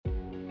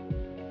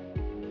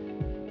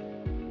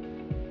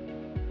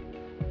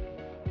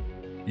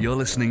You're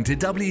listening to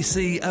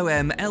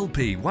WCOM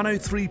LP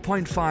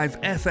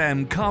 103.5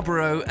 FM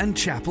Carborough and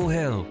Chapel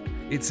Hill.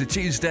 It's a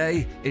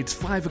Tuesday, it's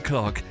 5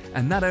 o'clock,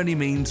 and that only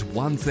means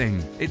one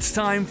thing. It's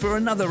time for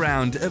another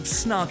round of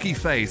Snarky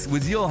Faith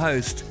with your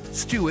host,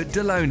 Stuart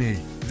Deloney.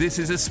 This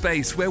is a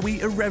space where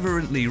we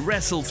irreverently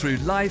wrestle through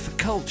life,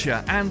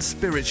 culture, and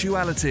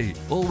spirituality,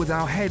 all with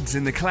our heads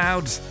in the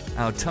clouds,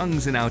 our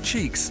tongues in our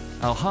cheeks,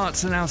 our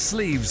hearts in our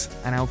sleeves,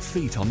 and our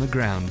feet on the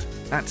ground.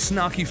 At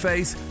Snarky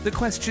Faith, the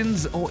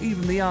questions or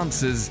even the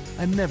answers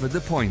are never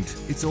the point.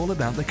 It's all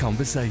about the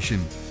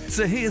conversation.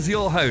 So here's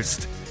your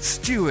host,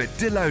 Stuart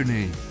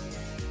Deloney.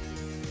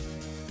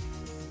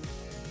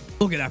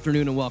 Well, good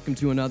afternoon and welcome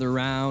to another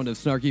round of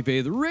Snarky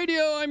Faith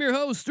Radio. I'm your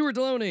host, Stuart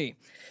Deloney.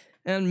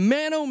 And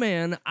man, oh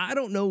man, I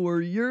don't know where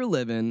you're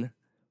living,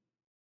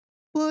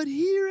 but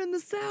here in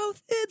the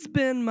South, it's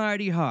been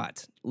mighty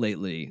hot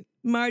lately.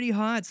 Mighty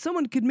hot.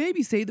 Someone could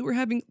maybe say that we're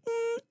having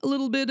a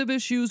little bit of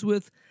issues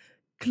with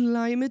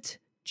climate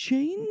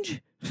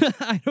change?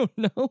 I don't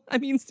know. I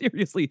mean,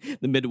 seriously,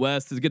 the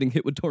Midwest is getting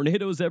hit with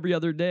tornadoes every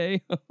other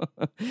day.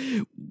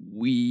 Before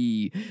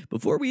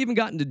we even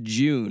got into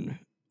June,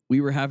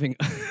 we were having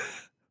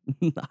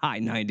high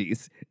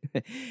 90s.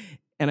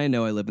 And I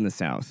know I live in the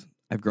South.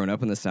 I've grown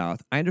up in the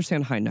South. I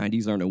understand high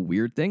 90s aren't a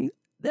weird thing.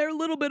 They're a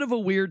little bit of a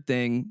weird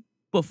thing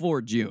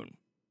before June.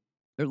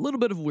 They're a little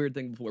bit of a weird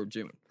thing before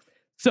June.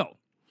 So,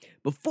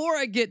 before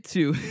I get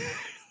too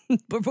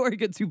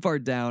far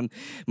down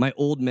my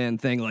old man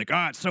thing, like,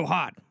 it's so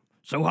hot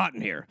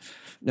in here.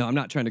 No, I'm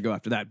not trying to go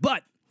after that.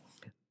 But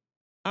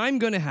I'm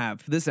going to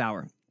have, this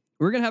hour,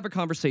 we're going to have a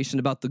conversation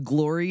about the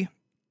glory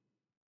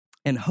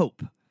and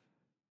hope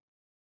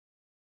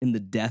in the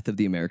death of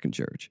the American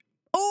church.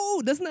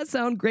 Oh, doesn't that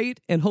sound great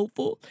and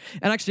hopeful?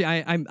 And actually,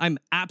 I'm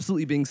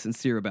absolutely being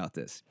sincere about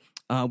this.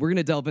 We're going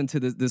to delve into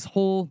this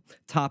whole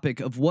topic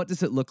of what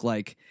does it look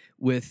like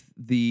with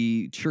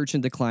the church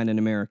in decline in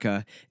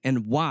America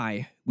and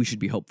why we should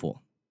be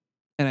hopeful.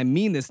 And I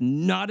mean this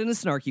not in a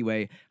snarky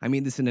way. I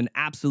mean this in an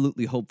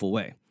absolutely hopeful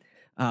way.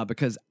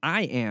 Because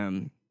I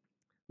am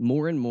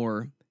more and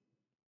more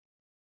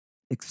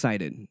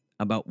excited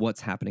about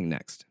what's happening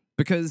next.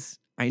 Because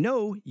I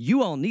know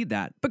you all need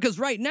that, because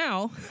right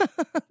now,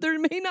 there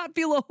may not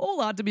feel a whole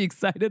lot to be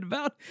excited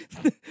about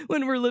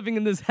when we're living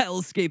in this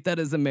hellscape that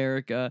is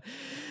America.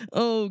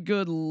 Oh,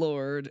 good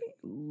Lord.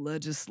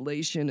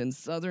 Legislation in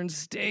southern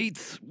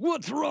states.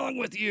 What's wrong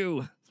with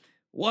you?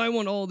 Why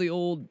won't all the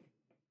old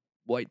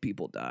white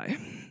people die?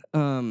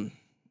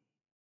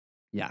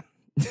 Yeah.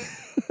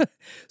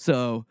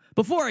 So,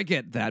 before we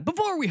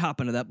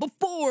hop into that,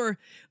 before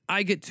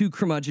I get too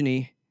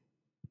curmudgeon-y,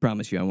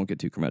 promise you I won't get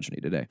too curmudgeon-y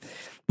today.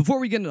 Before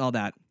we get into all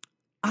that,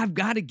 I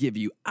gotta give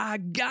you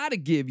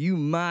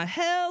my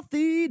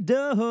healthy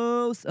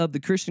dose of the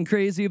Christian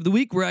Crazy of the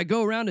Week, where I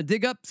go around and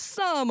dig up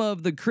some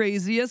of the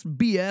craziest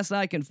BS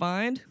I can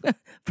find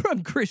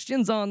from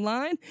Christians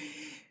online.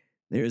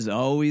 There's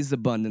always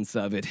abundance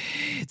of it.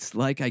 It's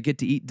like I get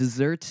to eat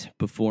dessert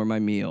before my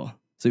meal.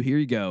 So here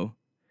you go.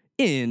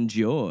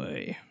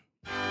 Enjoy.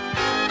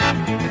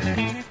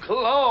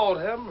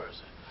 Lord have mercy.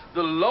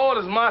 The Lord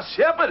is my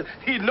shepherd.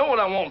 He know what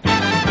I want.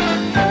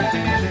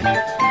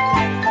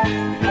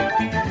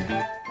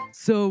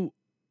 So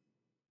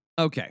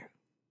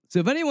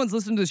if anyone's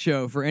listened to the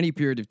show for any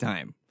period of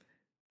time,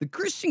 the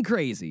Christian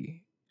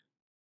Crazy,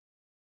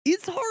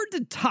 it's hard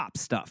to top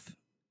stuff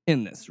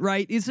in this,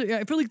 right?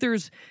 I feel like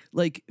there's,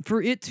 like,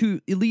 for it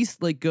to at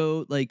least, like,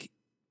 go, like,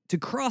 to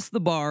cross the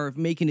bar of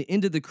making it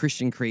into the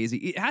Christian Crazy,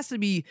 it has to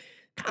be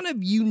kind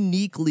of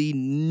uniquely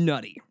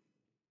nutty.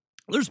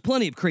 There's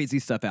plenty of crazy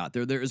stuff out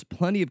there. There is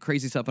plenty of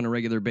crazy stuff on a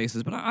regular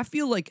basis, but I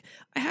feel like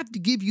I have to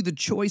give you the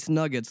choice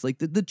nuggets, like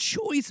the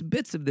choice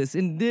bits of this.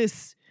 And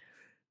this,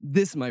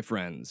 my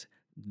friends,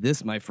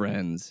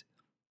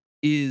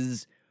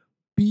 is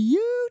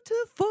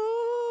beautiful.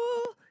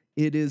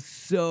 It is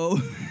so...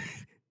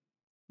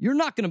 You're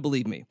not going to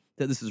believe me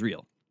that this is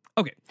real.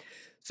 Okay,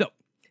 so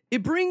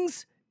it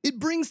brings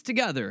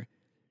together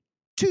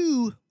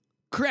two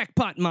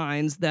crackpot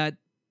minds that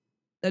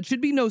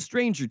should be no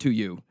stranger to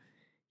you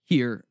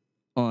here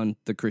on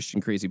the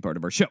Christian Crazy part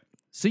of our show.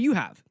 So you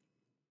have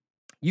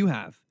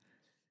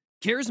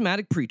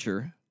charismatic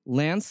preacher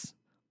Lance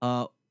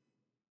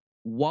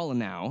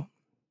Wallanow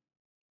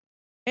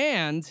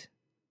and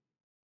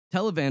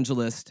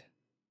televangelist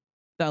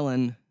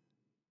felon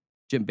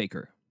Jim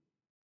Bakker.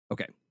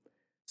 Okay,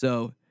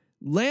 so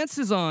Lance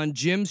is on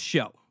Jim's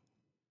show.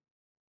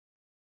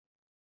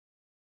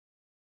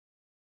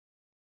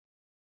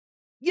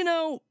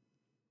 No.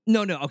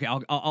 Okay,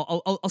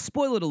 I'll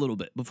spoil it a little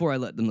bit before I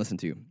let them listen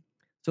to you.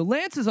 So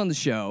Lance is on the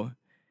show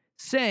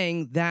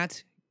saying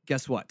that,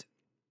 guess what?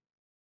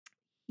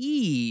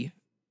 He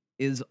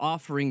is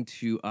offering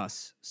to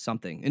us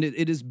something, and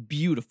it is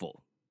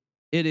beautiful.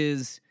 It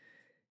is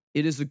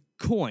a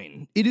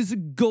coin. It is a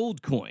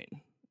gold coin,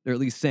 or at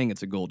least saying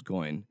it's a gold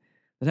coin,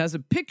 that has a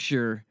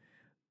picture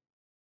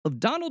of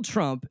Donald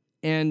Trump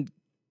and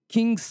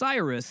King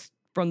Cyrus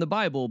from the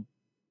Bible,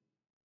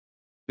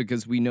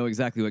 because we know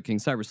exactly what King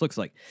Cyrus looks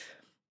like.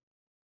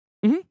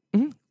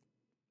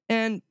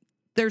 And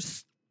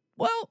it's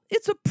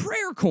a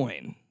prayer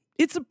coin.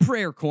 It's a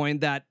prayer coin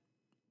that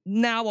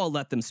now I'll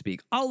let them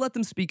speak. I'll let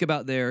them speak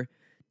about their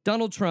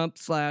Donald Trump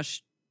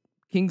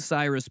 / King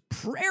Cyrus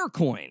prayer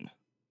coin.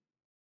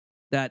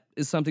 That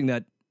is something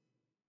that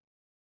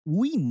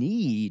we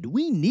need.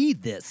 We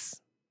need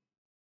this.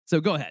 So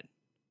go ahead.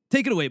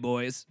 Take it away,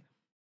 boys.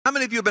 How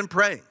many of you have been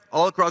praying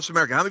all across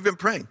America? How many of you have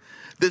been praying?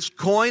 This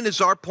coin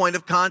is our point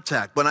of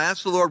contact. When I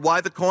asked the Lord,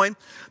 why the coin?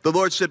 The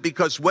Lord said,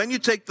 because when you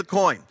take the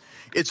coin,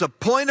 it's a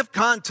point of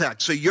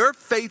contact. So your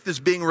faith is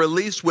being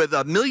released with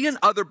 1 million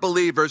other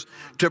believers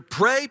to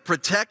pray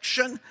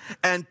protection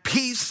and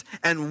peace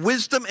and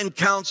wisdom and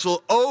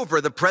counsel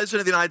over the President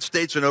of the United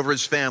States and over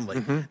his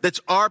family.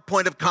 That's our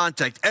point of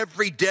contact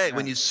every day.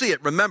 When you see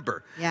it,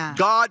 remember,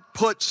 God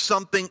put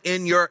something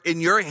in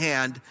your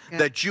hand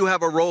that you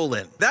have a role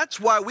in. That's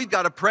why we've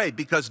got to pray,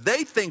 because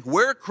they think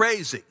we're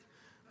crazy,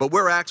 but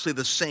we're actually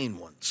the sane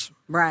ones.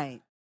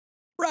 Right.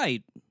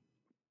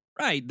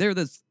 They're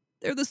the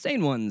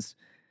sane ones.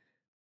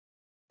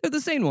 They're the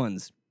sane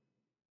ones.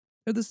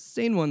 They're the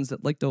sane ones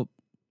that like to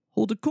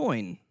hold a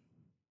coin.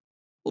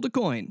 Hold a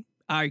coin.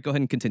 All right, go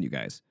ahead and continue,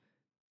 guys.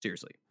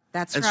 Seriously.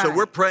 That's right. right. And so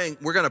we're praying.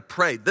 We're going to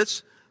pray.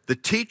 The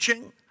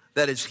teaching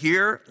that is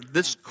here,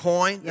 this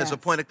coin as a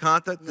point of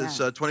contact, this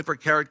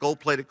 24-karat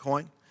gold-plated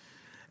coin.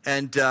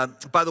 And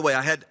by the way,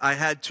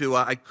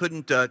 I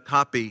couldn't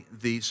copy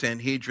the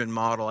Sanhedrin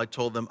model. I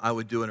told them I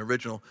would do an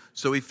original.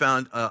 So we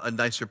found a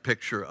nicer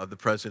picture of the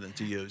president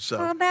to use.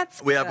 So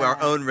we have our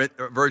own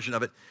version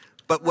of it.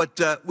 But what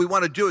we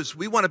want to do is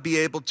we want to be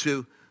able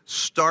to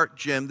start,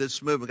 Jim,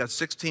 this movement. We've got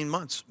 16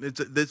 months.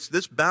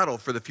 This battle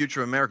for the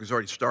future of America has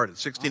already started.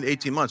 16 to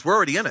 18 months. We're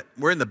already in it.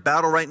 We're in the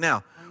battle right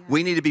now.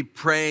 We need to be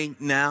praying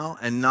now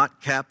and not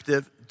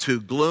captive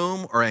to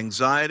gloom or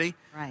anxiety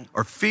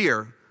or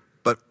fear,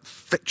 but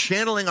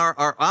channeling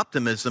our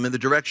optimism in the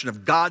direction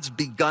of God's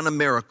begun a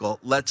miracle.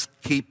 Let's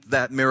keep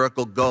that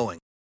miracle going.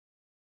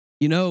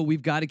 You know,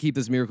 we've got to keep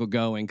this miracle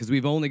going because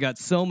we've only got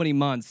so many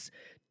months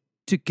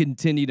to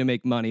continue to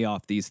make money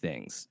off these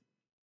things.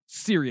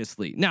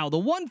 Seriously. Now, the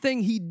one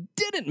thing he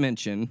didn't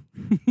mention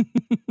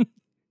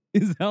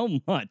is how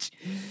much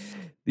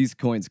these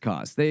coins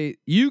cost.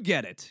 You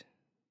get it.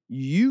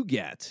 You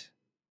get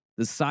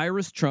the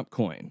Cyrus Trump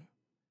coin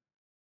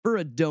for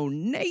a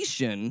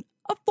donation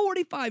of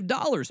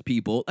 $45,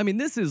 people. I mean,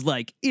 this is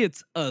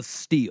it's a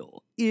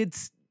steal.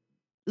 It's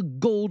a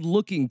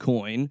gold-looking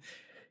coin,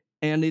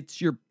 and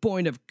it's your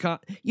point of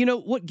you know,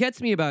 what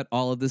gets me about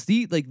all of this,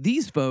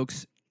 these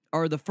folks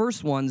are the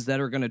first ones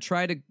that are going to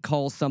try to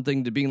call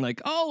something to being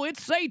like, oh,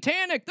 it's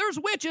satanic. There's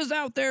witches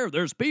out there.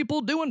 There's people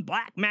doing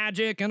black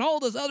magic and all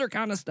this other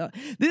kind of stuff.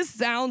 This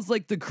sounds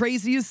like the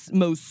craziest,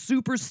 most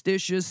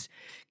superstitious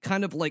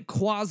kind of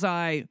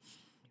quasi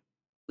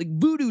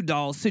voodoo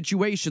doll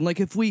situation. Like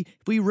if we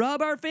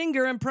rub our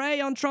finger and pray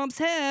on Trump's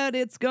head,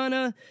 it's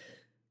gonna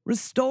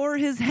restore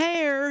his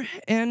hair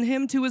and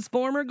him to his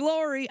former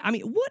glory. I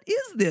mean, what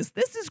is this?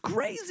 This is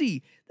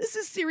crazy. This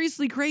is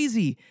seriously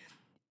crazy.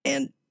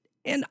 And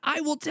I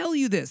will tell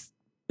you this.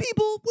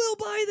 People will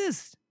buy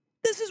this.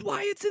 This is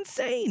why it's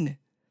insane.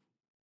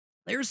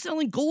 They're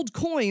selling gold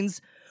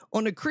coins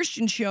on a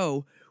Christian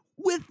show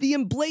with the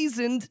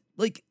emblazoned,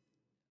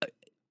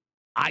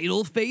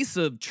 idol face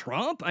of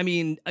Trump. I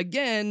mean,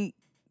 again,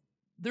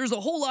 there's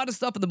a whole lot of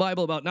stuff in the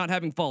Bible about not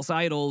having false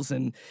idols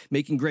and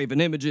making graven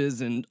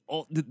images and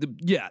all.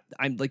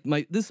 I'm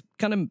this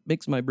kind of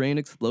makes my brain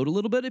explode a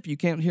little bit if you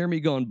can't hear me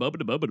going bub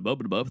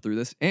through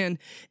this. And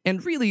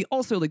really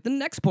also the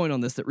next point on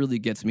this that really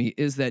gets me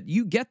is that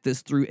you get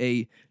this through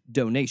a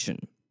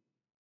donation.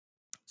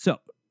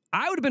 So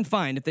I would have been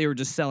fine if they were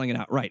just selling it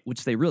outright,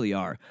 which they really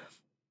are.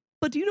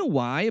 But do you know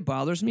why it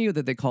bothers me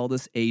that they call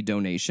this a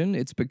donation?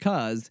 It's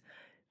because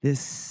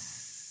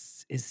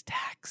this is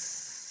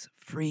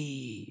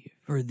tax-free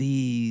for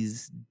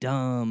these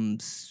dumb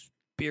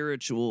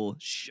spiritual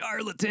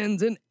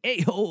charlatans and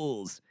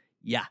a-holes.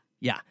 Yeah.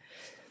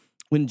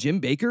 When Jim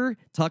Baker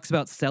talks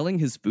about selling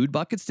his food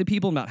buckets to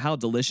people about how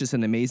delicious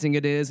and amazing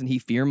it is, and he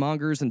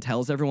fearmongers and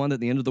tells everyone that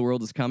the end of the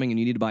world is coming and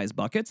you need to buy his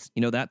buckets,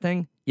 you know that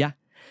thing? Yeah.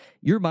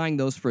 You're buying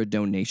those for a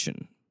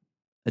donation.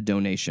 A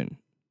donation.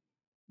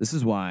 This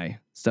is why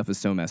stuff is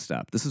so messed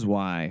up. This is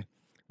why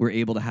we're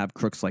able to have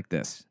crooks like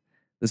this.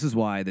 This is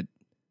why the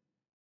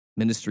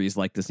ministries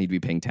like this need to be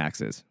paying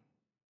taxes.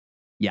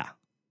 Yeah.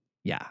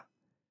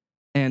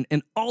 And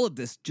all of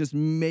this just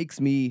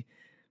makes me,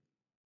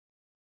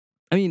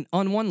 I mean,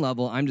 on one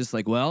level, I'm just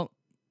well,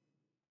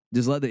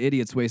 just let the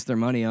idiots waste their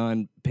money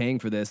on paying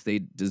for this. They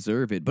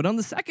deserve it. But on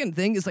the second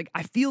thing is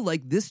I feel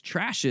like this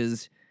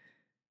trashes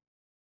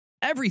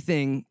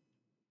everything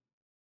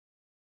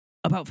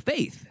about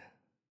faith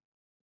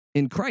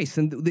in Christ.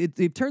 And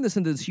they've turned this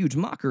into this huge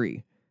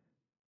mockery.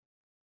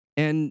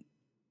 And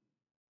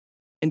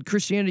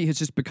Christianity has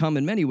just become,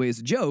 in many ways,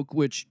 a joke,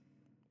 which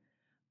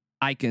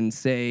I can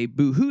say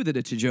boo-hoo that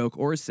it's a joke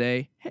or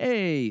say,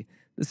 hey,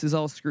 this is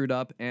all screwed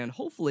up, and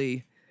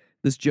hopefully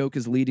this joke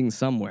is leading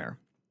somewhere.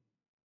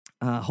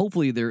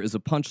 Hopefully there is a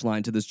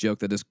punchline to this joke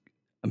that is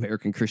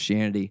American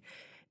Christianity.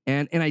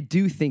 And I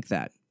do think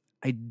that.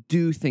 I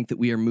do think that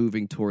we are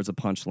moving towards a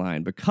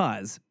punchline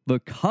because,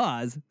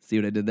 see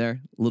what I did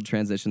there? A little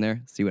transition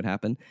there. See what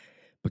happened?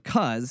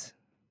 Because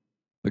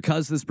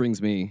this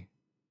brings me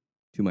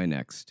to my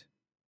next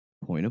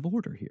point of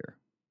order here.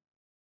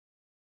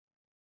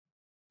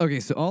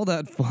 Okay, so all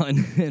that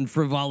fun and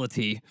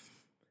frivolity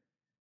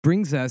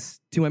brings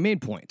us to my main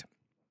point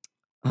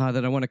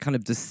that I want to kind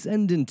of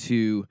descend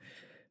into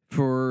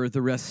for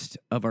the rest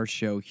of our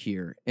show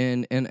here.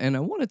 And I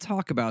want to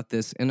talk about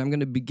this, and I'm going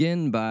to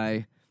begin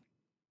by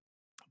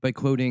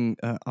quoting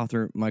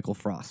author Michael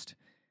Frost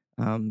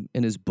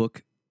in his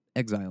book,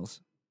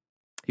 Exiles.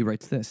 He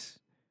writes this: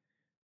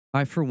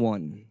 I, for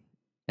one,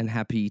 am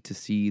happy to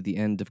see the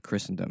end of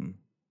Christendom.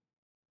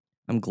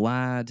 I'm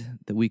glad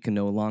that we can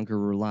no longer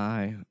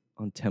rely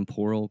on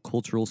temporal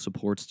cultural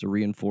supports to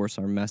reinforce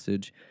our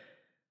message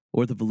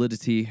or the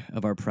validity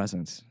of our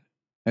presence.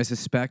 I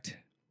suspect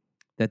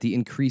that the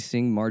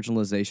increasing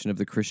marginalization of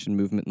the Christian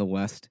movement in the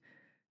West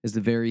is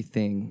the very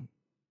thing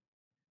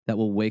that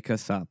will wake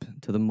us up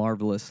to the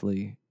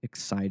marvelously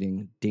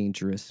exciting,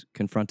 dangerous,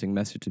 confronting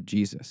message of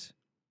Jesus.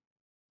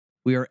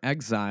 We are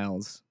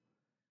exiles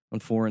on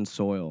foreign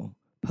soil,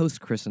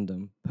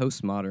 post-Christendom,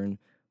 postmodern,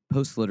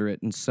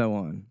 post-literate, and so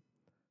on.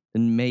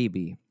 Then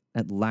maybe,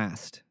 at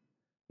last,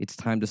 it's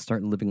time to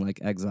start living like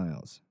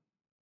exiles.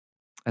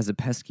 As a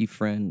pesky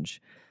fringe,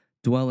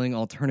 dwelling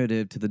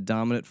alternative to the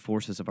dominant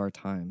forces of our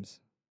times.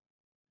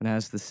 And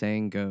as the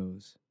saying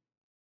goes,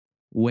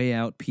 way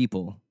out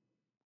people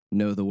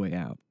know the way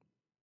out.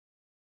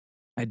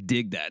 I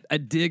dig that. I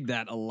dig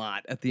that a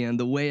lot at the end.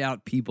 The way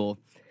out people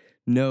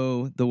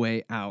know the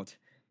way out.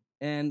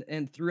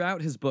 And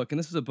throughout his book, and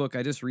this is a book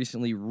I just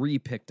recently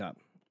re-picked up.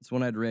 It's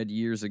one I'd read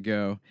years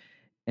ago,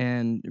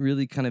 and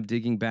really kind of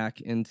digging back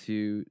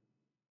into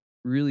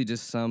really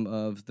just some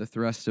of the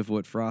thrust of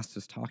what Frost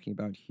is talking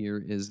about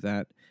here is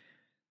that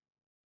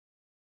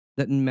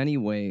in many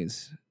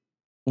ways,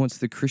 once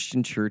the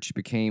Christian church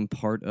became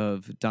part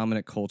of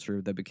dominant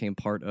culture, that became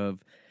part of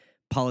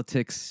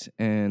politics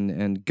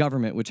and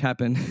government, which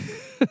happened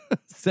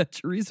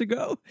centuries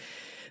ago,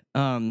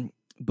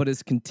 but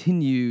has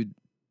continued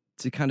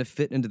to kind of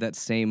fit into that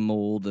same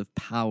mold of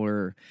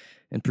power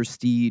and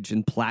prestige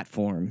and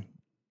platform,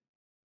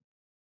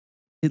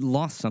 it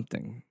lost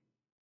something.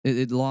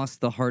 It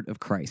lost the heart of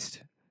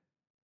Christ.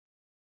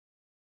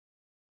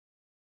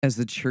 As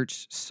the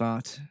church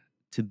sought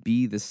to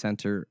be the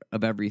center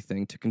of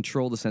everything, to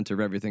control the center of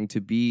everything, to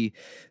be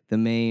the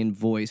main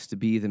voice, to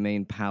be the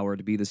main power,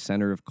 to be the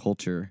center of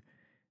culture,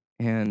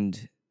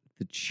 and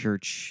the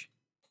church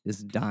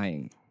is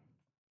dying.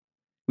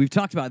 We've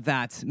talked about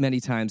that many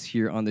times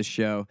here on the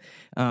show,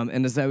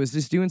 and as I was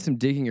just doing some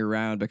digging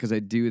around, because I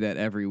do that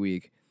every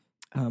week,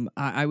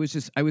 I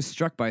was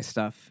struck by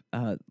stuff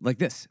like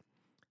this.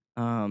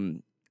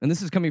 And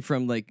this is coming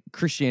from like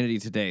Christianity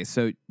Today.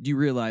 So do you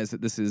realize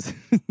that this is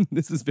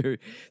this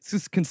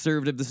is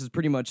conservative. This is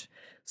pretty much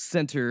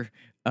center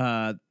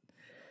of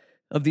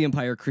the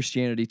empire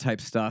Christianity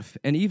type stuff.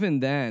 And even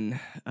then,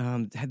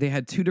 they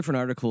had two different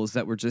articles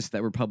that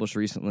were published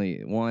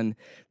recently. One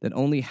that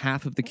only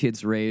half of the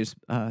kids raised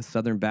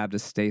Southern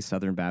Baptists stay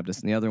Southern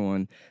Baptists, and the other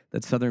one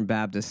that Southern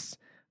Baptists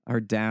are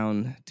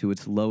down to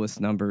its lowest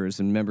numbers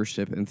in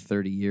membership in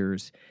 30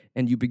 years.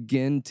 And you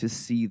begin to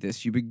see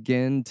this. You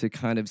begin to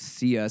kind of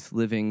see us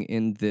living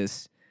in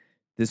this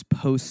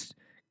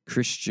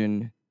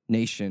post-Christian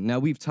nation. Now,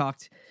 we've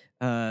talked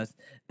at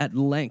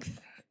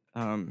length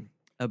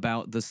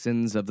about the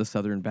sins of the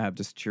Southern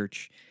Baptist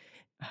Church,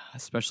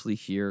 especially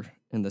here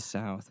in the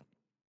South.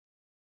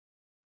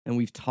 And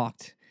we've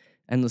talked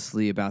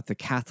endlessly about the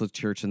Catholic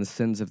Church and the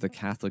sins of the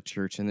Catholic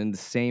Church. And in the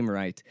same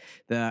right,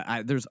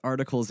 there's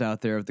articles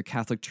out there of the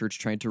Catholic Church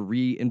trying to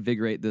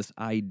reinvigorate this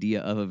idea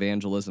of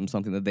evangelism,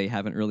 something that they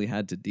haven't really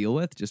had to deal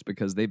with just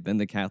because they've been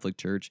the Catholic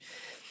Church,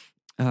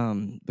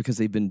 because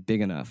they've been big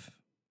enough.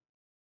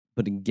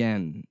 But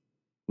again,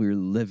 we're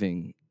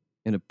living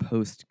in a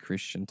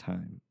post-Christian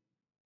time,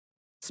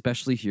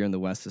 especially here in the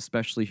West,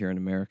 especially here in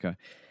America.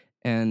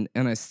 And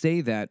I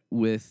say that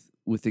with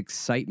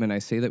excitement. I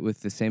say that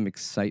with the same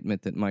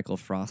excitement that Michael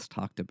Frost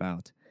talked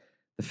about.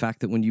 The fact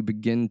that when you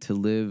begin to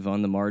live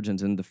on the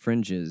margins and the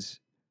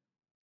fringes,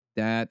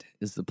 that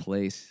is the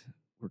place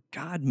where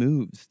God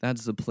moves.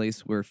 That's the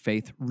place where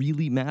faith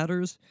really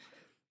matters.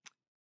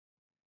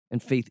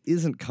 And faith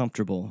isn't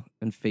comfortable,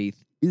 and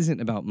faith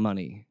isn't about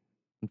money,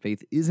 and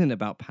faith isn't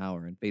about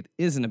power, and faith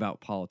isn't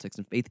about politics,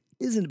 and faith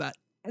isn't about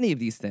any of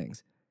these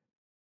things.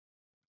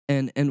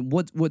 And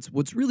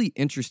what's really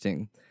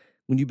interesting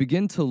when you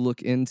begin to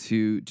look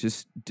into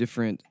just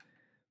different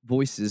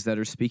voices that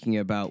are speaking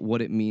about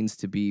what it means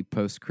to be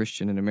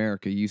post-Christian in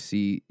America, you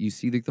see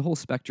the whole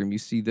spectrum. You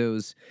see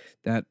those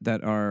that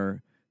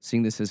are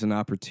seeing this as an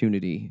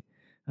opportunity,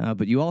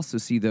 but you also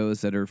see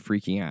those that are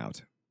freaking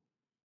out.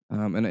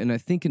 And I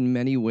think in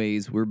many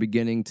ways we're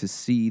beginning to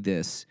see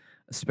this,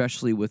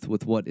 especially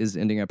with what is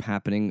ending up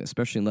happening,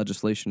 especially in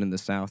legislation in the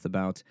South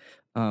about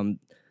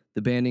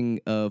the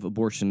banning of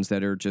abortions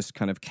that are just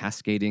kind of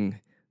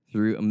cascading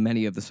through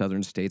many of the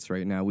southern states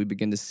right now. We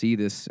begin to see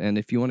this, and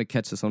if you want to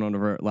catch this on one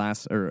of our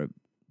last or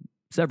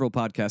several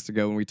podcasts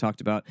ago when we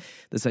talked about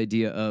this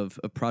idea of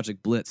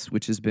Project Blitz,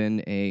 which has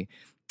been a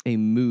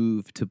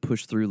move to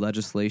push through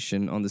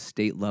legislation on the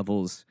state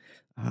levels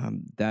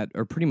that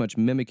are pretty much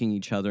mimicking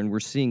each other, and we're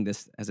seeing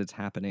this as it's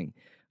happening.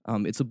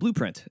 It's a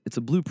blueprint.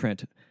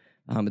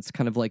 It's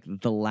kind of like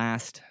the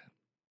last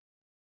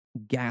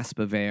gasp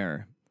of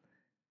air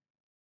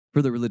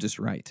for the religious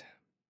right,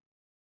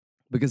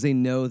 because they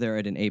know they're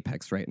at an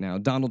apex right now.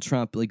 Donald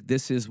Trump, like,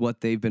 this is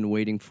what they've been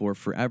waiting for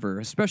forever,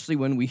 especially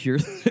when we hear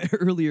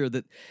earlier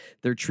that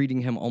they're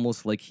treating him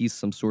almost like he's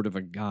some sort of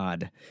a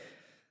god.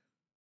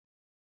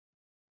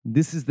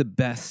 This is the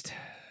best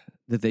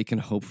that they can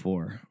hope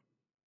for.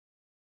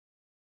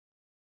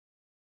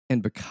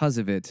 And because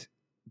of it,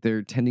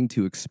 they're tending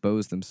to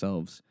expose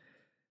themselves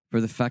for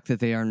the fact that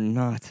they are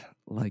not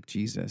like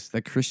Jesus.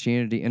 That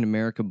Christianity in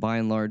America, by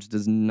and large,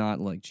 does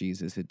not like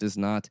Jesus. It does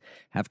not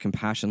have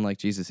compassion like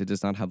Jesus. It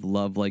does not have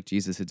love like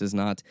Jesus. It does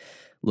not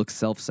look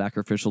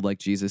self-sacrificial like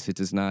Jesus. It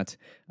does not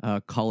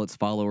call its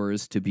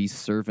followers to be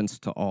servants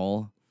to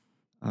all,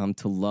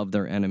 to love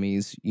their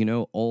enemies. You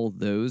know, all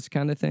those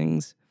kind of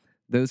things.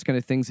 Those kind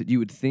of things that you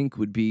would think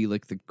would be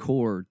like the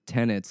core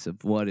tenets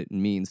of what it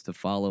means to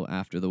follow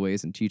after the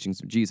ways and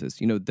teachings of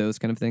Jesus. You know, those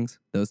kind of things,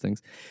 those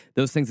things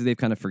that they've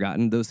kind of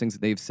forgotten, those things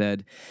that they've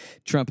said,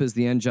 Trump is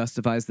the end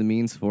justifies the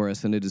means for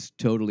us, and it is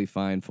totally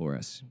fine for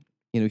us.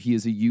 You know, he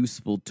is a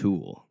useful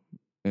tool,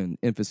 and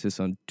emphasis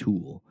on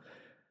tool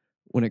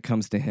when it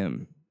comes to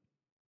him.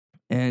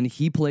 And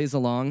he plays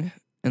along,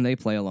 and they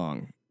play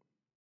along.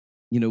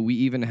 You know, we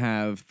even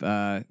have...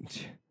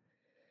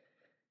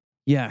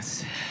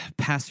 Yes,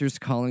 pastors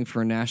calling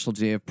for a national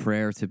day of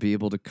prayer to be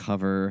able to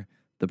cover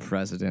the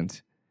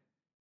president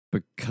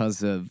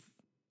because of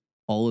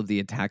all of the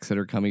attacks that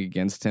are coming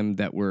against him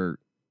that were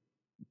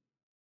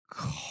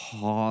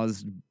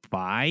caused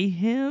by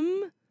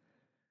him.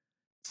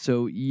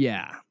 So,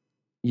 yeah,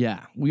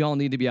 we all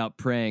need to be out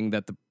praying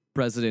that the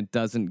president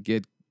doesn't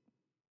get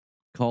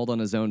called on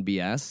his own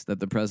BS, that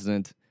the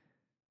president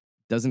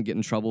doesn't get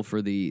in trouble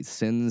for the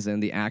sins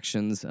and the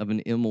actions of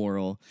an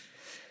immoral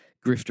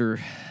grifter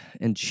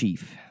and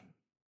chief.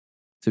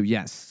 So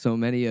yes, so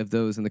many of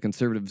those in the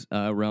conservative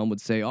realm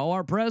would say, oh,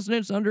 our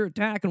president's under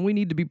attack and we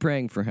need to be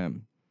praying for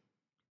him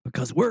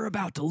because we're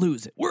about to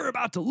lose it. We're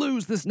about to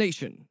lose this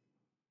nation.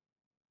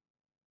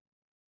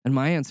 And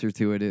my answer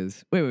to it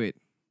is, wait.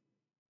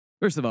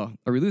 First of all,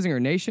 are we losing our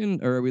nation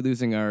or are we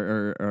losing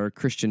our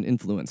Christian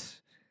influence?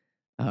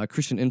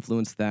 Christian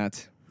influence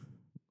that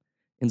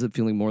ends up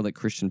feeling more like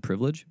Christian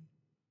privilege.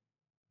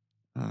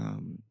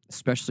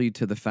 Especially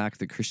to the fact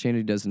that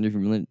Christianity doesn't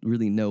even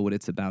really know what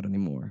it's about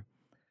anymore.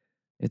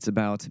 It's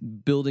about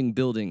building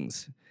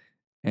buildings,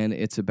 and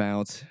it's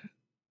about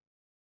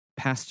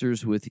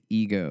pastors with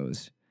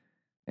egos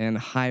and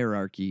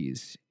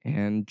hierarchies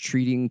and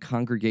treating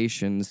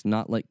congregations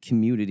not like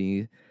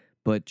community,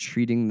 but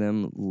treating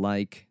them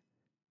like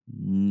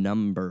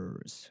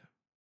numbers.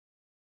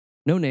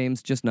 No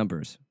names, just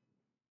numbers.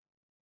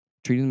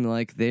 Treating them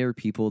like they are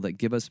people that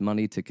give us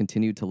money to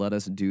continue to let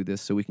us do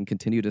this so we can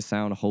continue to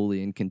sound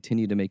holy and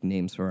continue to make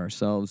names for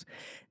ourselves.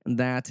 And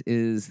that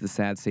is the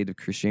sad state of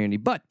Christianity.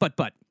 But,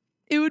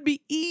 it would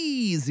be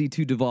easy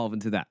to devolve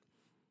into that.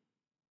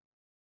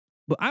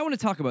 But I want to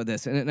talk about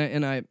this,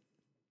 and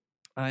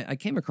I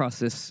came across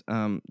this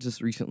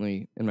just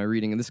recently in my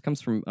reading, and this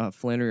comes from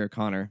Flannery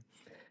O'Connor.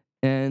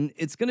 And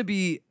it's going to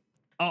be,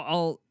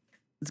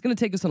 it's going to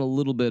take us on a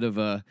little bit of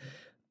a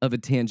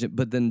tangent,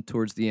 but then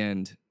towards the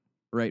end,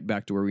 right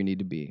back to where we need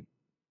to be.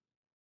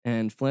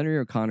 And Flannery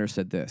O'Connor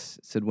said this,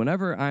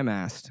 whenever I'm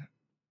asked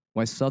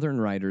why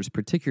Southern writers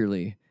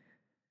particularly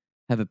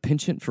have a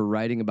penchant for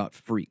writing about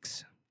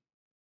freaks,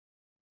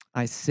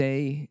 I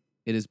say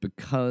it is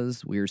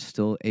because we are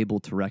still able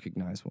to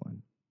recognize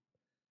one.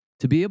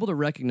 To be able to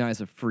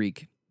recognize a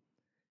freak,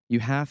 you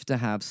have to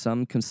have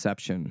some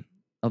conception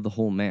of the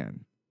whole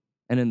man.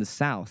 And in the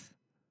South,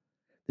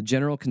 the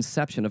general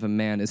conception of a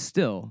man is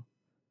still,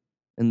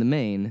 in the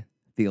main,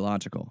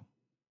 theological.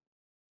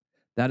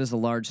 That is a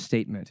large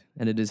statement,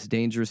 and it is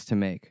dangerous to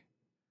make.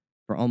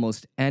 For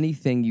almost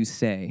anything you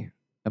say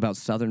about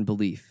Southern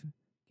belief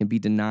can be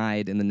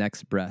denied in the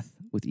next breath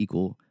with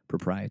equal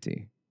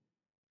propriety.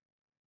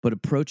 But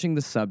approaching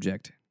the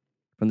subject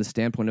from the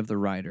standpoint of the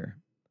writer,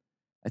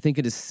 I think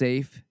it is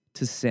safe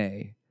to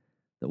say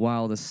that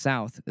while the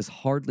South is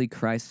hardly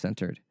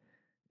Christ-centered,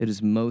 it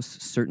is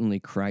most certainly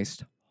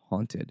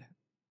Christ-haunted.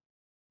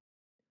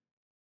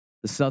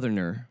 The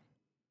Southerner,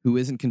 who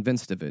isn't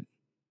convinced of it,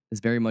 is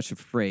very much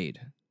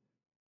afraid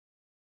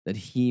that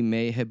he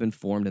may have been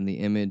formed in the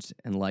image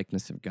and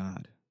likeness of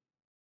God.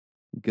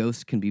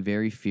 Ghosts can be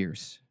very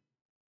fierce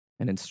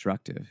and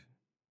instructive,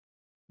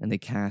 and they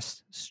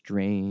cast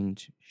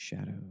strange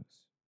shadows.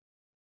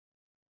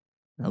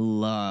 I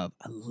love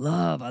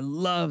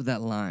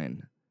that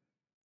line.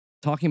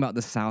 Talking about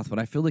the South, but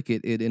I feel like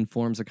it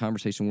informs a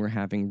conversation we're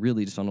having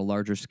really just on a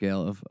larger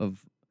scale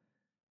of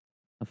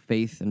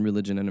faith and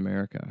religion in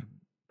America.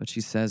 But she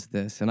says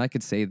this, and I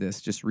could say this,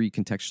 just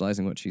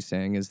recontextualizing what she's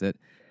saying, is that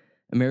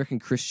American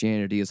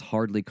Christianity is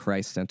hardly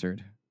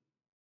Christ-centered.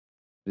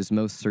 It is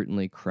most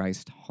certainly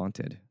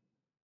Christ-haunted. It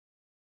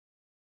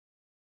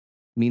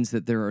means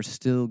that there are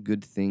still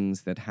good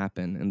things that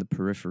happen in the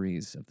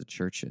peripheries of the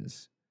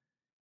churches,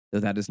 though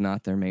that is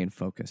not their main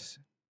focus.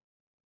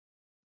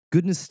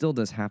 Goodness still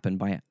does happen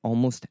by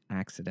almost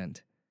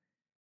accident.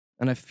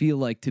 And I feel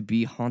like to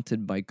be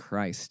haunted by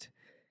Christ,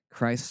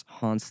 Christ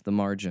haunts the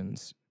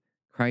margins.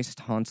 Christ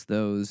haunts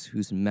those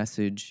whose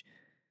message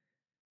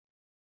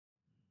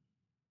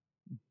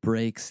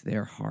breaks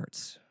their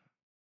hearts.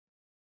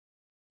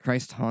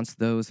 Christ haunts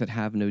those that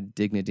have no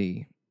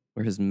dignity,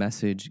 where his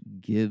message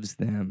gives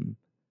them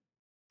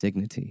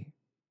dignity.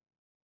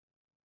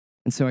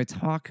 And so I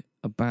talk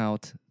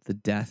about the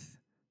death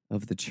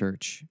of the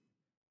church,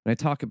 and I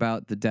talk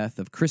about the death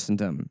of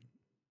Christendom,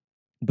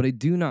 but I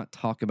do not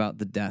talk about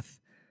the death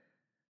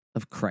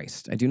of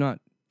Christ. I do not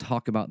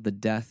talk about the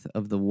death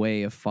of the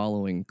way of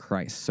following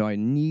Christ. So I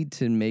need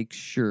to make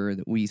sure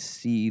that we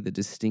see the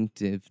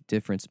distinctive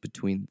difference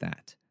between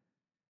that.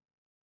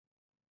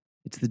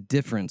 It's the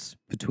difference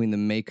between the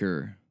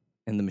maker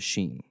and the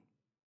machine.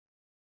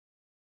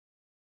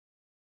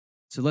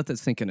 So let that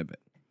sink in a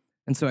bit.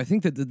 And so I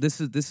think that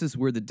this is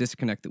where the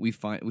disconnect that we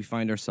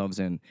find ourselves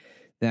in,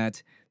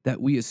 that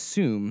we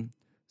assume,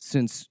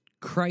 since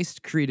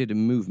Christ created a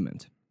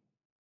movement,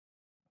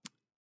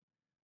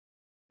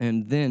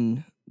 and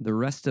then the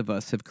rest of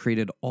us have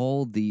created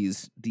all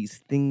these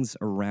things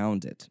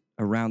around it,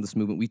 around this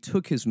movement. We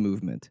took his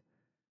movement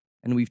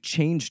and we've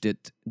changed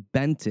it,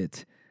 bent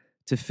it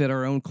to fit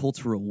our own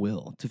cultural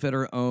will, to fit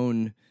our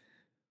own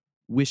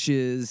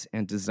wishes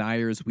and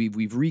desires. We've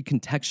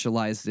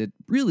recontextualized it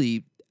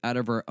really out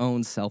of our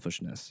own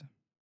selfishness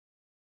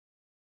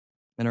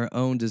and our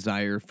own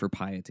desire for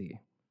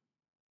piety.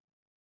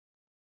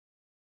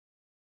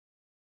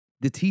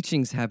 The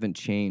teachings haven't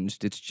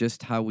changed. It's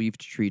just how we've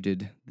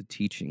treated the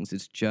teachings.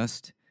 It's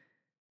just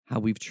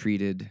how we've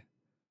treated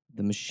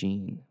the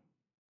machine.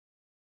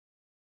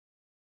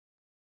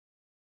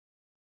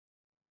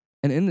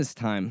 And in this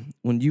time,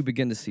 when you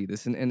begin to see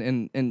this,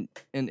 and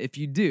if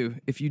you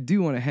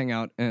do want to hang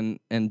out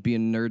and be a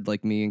nerd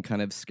like me and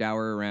kind of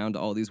scour around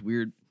all these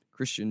weird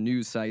Christian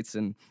news sites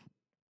and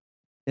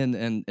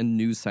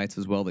news sites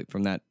as well, like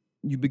from that,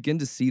 you begin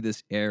to see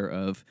this air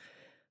of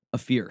a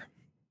fear.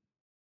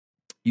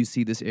 You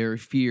see this air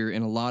of fear,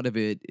 and a lot of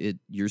it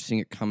you're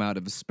seeing it come out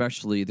of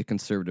especially the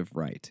conservative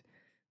right.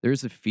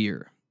 There's a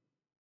fear.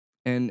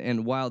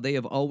 And while they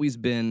have always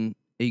been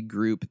a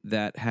group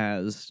that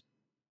has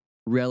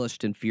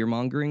relished in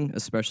fear-mongering,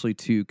 especially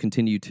to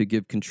continue to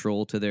give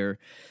control to their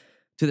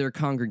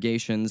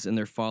congregations and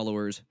their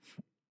followers,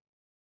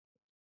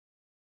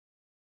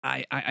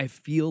 I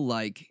feel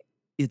like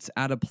it's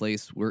at a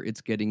place where it's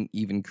getting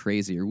even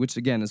crazier, which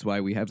again is why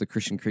we have the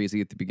Christian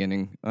Crazy at the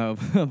beginning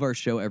of our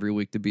show every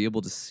week, to be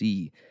able to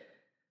see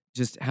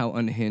just how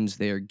unhinged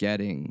they are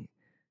getting.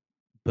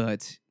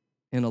 But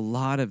in a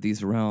lot of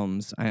these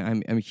realms,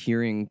 I'm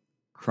hearing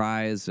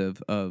cries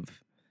of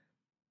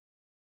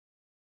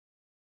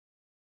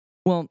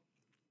well,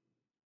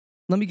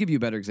 let me give you a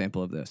better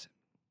example of this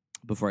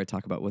before I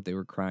talk about what they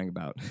were crying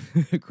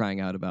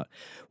out about.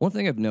 One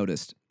thing I've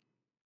noticed,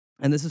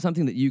 and this is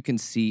something that you can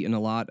see in a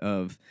lot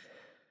of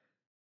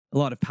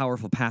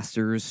powerful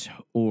pastors,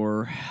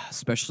 or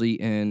especially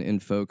in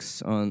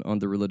folks on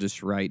the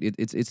religious right.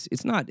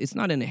 It's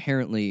not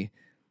inherently,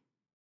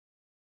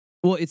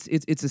 well,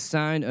 it's a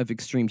sign of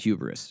extreme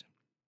hubris.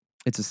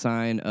 It's a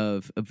sign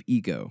of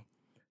ego,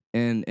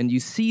 and you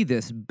see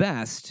this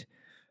best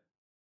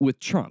with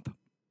Trump.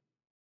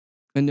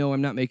 And no,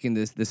 I'm not making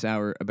this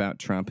hour about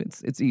Trump.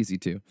 It's easy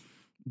to,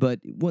 but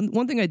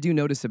one thing I do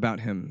notice about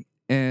him,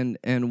 and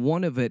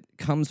one of it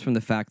comes from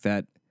the fact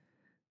that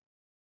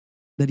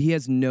he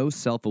has no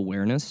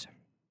self-awareness.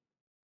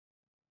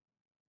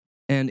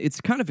 And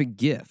it's kind of a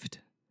gift,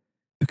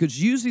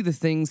 because usually the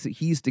things that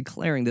he's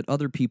declaring that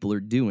other people are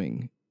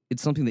doing,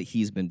 it's something that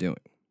he's been doing.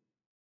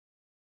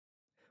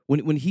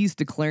 When he's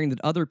declaring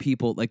that other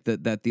people, like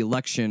that the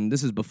election,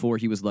 this is before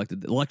he was elected,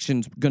 the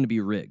election's going to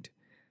be rigged.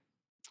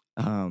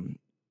 And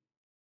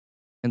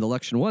the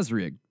election was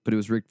rigged, but it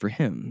was rigged for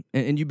him.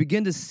 And you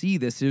begin to see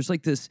this. There's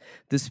like this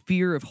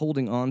fear of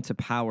holding on to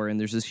power, and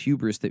there's this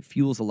hubris that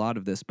fuels a lot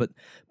of this. But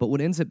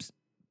what ends up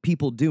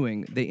people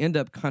doing, they end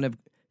up kind of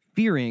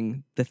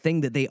fearing the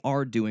thing that they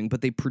are doing,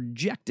 but they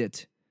project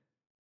it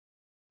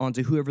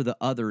onto whoever the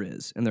other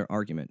is in their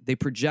argument. They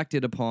project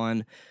it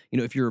upon,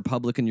 if you're a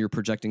Republican, you're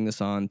projecting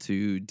this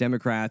onto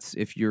Democrats.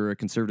 If you're a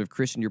conservative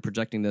Christian, you're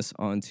projecting this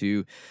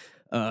onto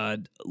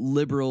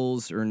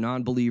liberals or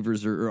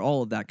non-believers, or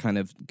all that kind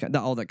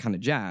of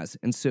jazz.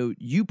 And so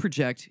you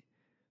project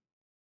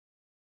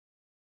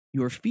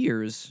your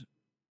fears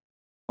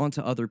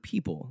onto other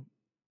people.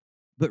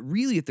 But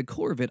really at the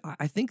core of it,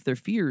 I think their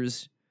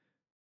fears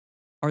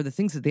are the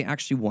things that they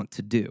actually want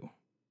to do.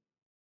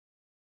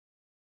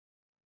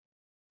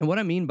 And what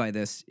I mean by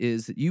this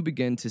is that you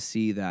begin to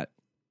see that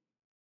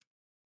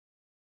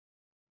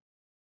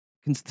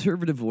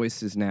conservative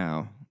voices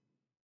now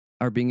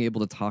are being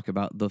able to talk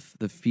about the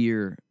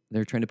fear.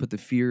 They're trying to put the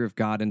fear of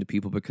God into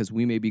people because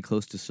we may be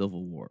close to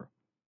civil war.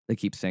 They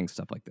keep saying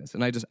stuff like this.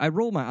 And I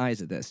roll my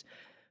eyes at this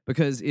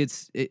because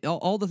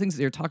all the things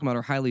that they're talking about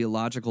are highly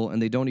illogical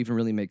and they don't even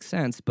really make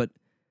sense, but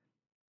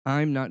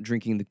I'm not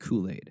drinking the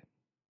Kool-Aid.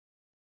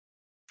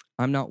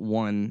 I'm not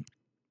one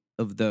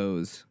of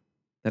those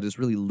that is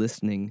really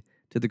listening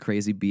to the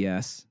crazy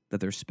BS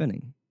that they're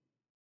spinning.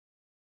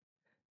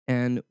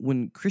 And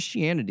when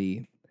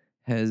Christianity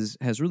has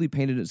really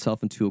painted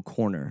itself into a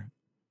corner,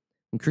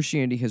 when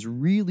Christianity has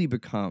really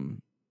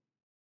become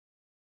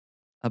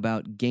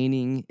about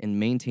gaining and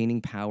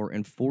maintaining power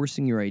and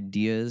forcing your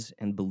ideas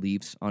and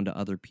beliefs onto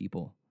other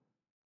people,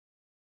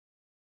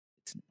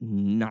 it's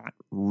not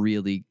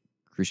really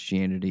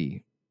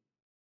Christianity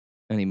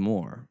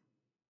anymore.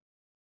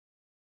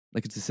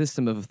 Like, it's a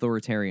system of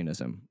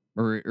authoritarianism,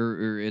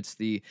 or it's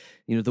the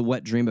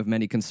wet dream of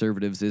many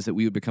conservatives is that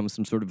we would become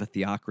some sort of a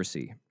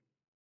theocracy.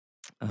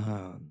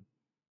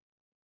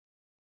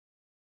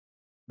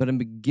 But I'm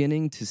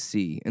beginning to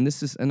see, and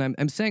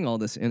I'm saying all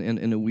this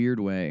in a weird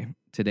way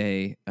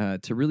today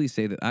to really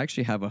say that I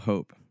actually have a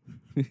hope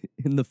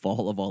in the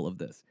fall of all of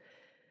this.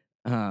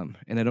 And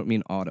I don't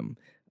mean autumn.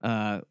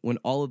 When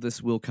all of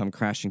this will come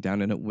crashing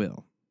down, and it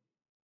will.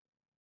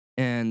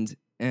 And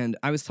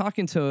I was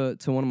talking to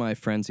one of my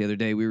friends the other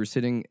day. We were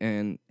sitting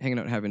and hanging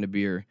out having a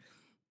beer,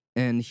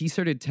 and he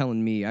started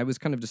telling me, I was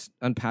kind of just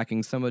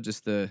unpacking some of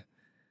just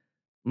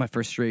my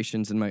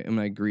frustrations and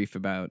my grief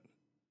about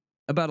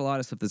a lot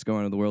of stuff that's going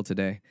on in the world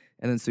today.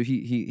 And then so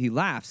he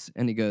laughs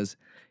and he's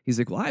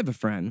like, well, I have a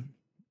friend,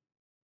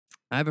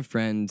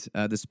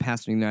 this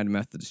pastor in the United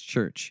Methodist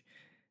Church.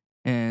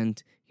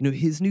 And,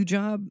 his new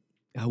job,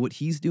 what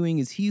he's doing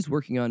is he's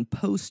working on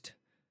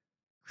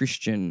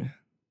post-Christian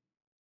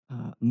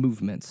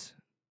movements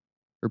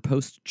or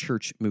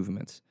post-church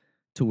movements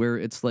to where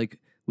it's like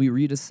we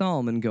read a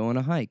psalm and go on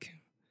a hike.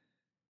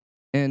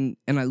 And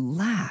I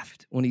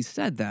laughed when he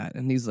said that.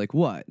 And he's like,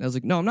 what? And I was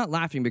like, no, I'm not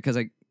laughing because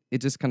it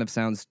just kind of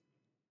sounds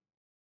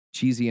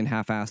cheesy and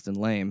half-assed and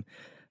lame.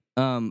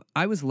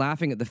 I was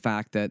laughing at the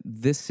fact that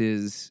this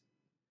is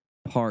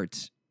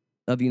part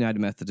of the United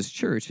Methodist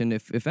Church. And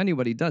if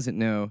anybody doesn't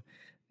know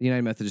the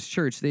United Methodist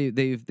Church,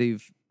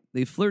 they've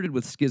flirted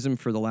with schism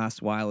for the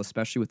last while,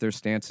 especially with their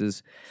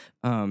stances,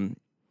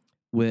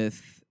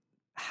 with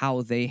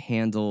how they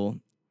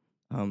handle,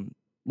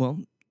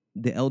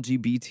 the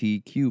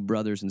LGBTQ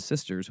brothers and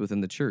sisters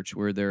within the church,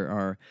 where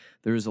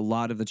there's a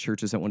lot of the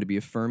churches that want to be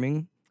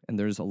affirming, and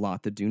there's a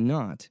lot that do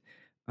not.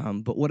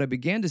 But what I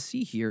began to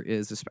see here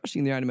is, especially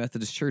in the United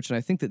Methodist Church, and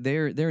I think that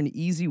they're an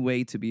easy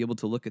way to be able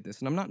to look at this,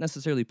 and I'm not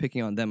necessarily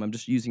picking on them, I'm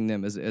just using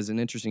them as an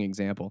interesting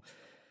example.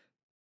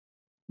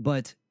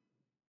 But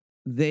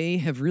they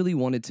have really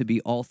wanted to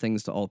be all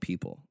things to all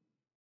people.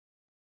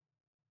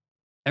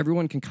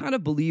 Everyone can kind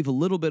of believe a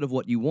little bit of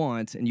what you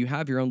want, and you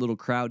have your own little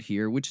crowd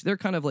here, which they're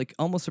kind of like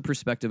almost a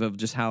perspective of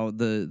just how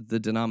the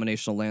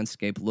denominational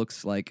landscape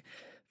looks like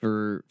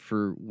for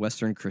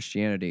Western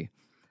Christianity.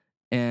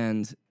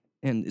 And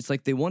it's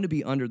like they want to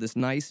be under this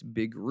nice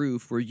big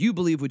roof where you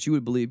believe what you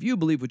would believe, you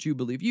believe what you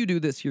believe, you do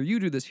this here, you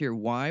do this here.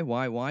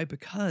 Why?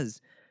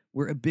 Because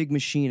we're a big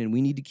machine and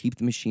we need to keep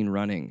the machine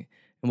running.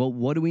 And well,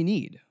 what do we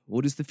need?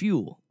 What is the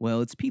fuel?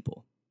 Well, it's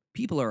people.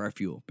 People are our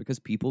fuel because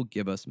people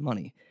give us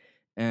money.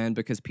 And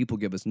because people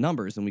give us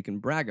numbers, and we can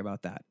brag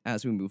about that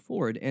as we move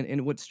forward.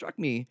 And what struck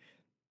me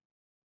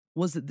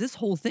was that this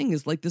whole thing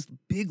is like this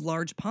big,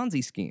 large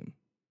Ponzi scheme.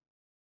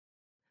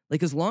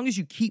 Like, as long as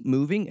you keep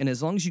moving and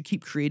as long as you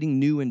keep creating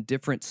new and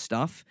different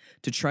stuff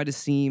to try to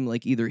seem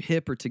like either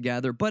hip or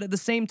together, but at the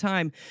same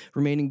time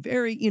remaining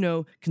very,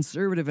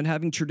 conservative and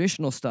having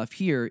traditional stuff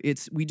here,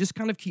 we just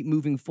kind of keep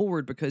moving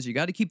forward because you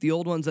got to keep the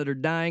old ones that are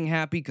dying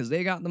happy because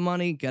they got the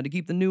money, got to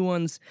keep the new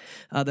ones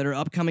that are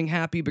upcoming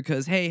happy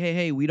because,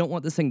 hey, we don't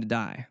want this thing to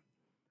die.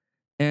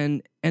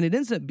 And it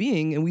ends up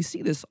being, and we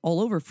see this all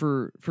over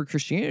for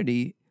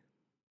Christianity,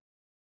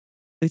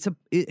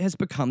 it has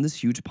become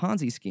this huge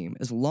Ponzi scheme.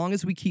 As long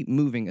as we keep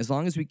moving, as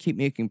long as we keep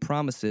making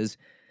promises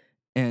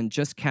and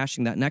just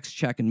cashing that next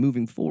check and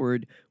moving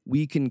forward,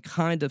 we can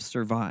kind of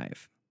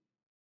survive.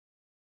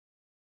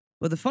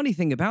 But the funny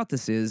thing about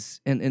this is,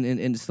 and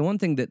it's the one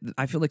thing that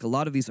I feel like a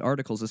lot of these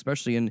articles,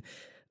 especially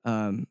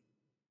from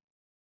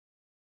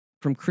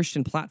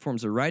Christian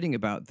platforms, are writing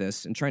about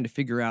this and trying to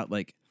figure out,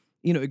 like,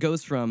 it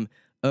goes from,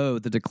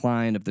 the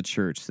decline of the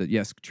church, that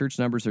yes, church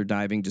numbers are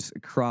diving just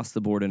across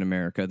the board in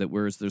America, that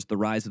whereas there's the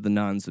rise of the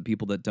nuns, the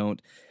people that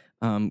don't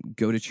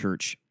go to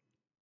church.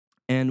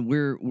 And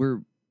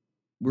we're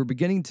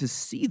beginning to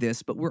see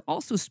this, but we're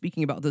also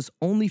speaking about this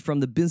only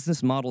from the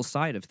business model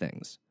side of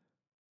things.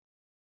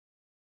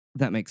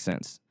 That makes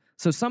sense.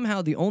 So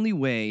somehow the only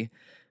way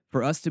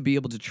for us to be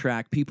able to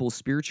track people's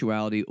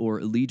spirituality or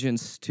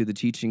allegiance to the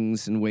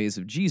teachings and ways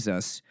of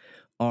Jesus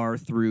are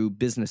through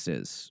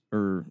businesses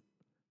or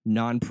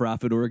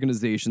nonprofit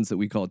organizations that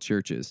we call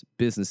churches,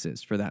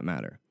 businesses for that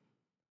matter.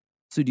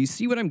 So do you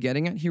see what I'm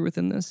getting at here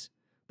within this?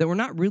 That we're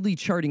not really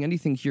charting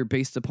anything here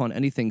based upon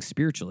anything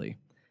spiritually.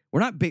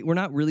 We're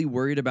not really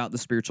worried about the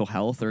spiritual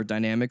health or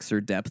dynamics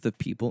or depth of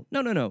people.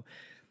 No.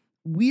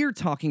 We're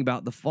talking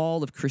about the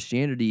fall of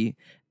Christianity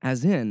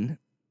as in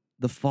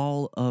the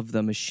fall of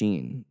the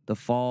machine, the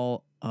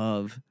fall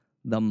of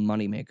the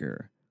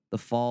moneymaker, the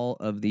fall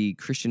of the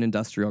Christian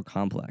industrial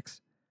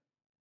complex.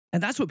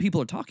 And that's what people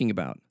are talking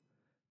about.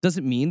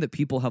 Doesn't mean that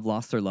people have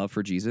lost their love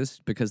for Jesus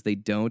because they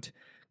don't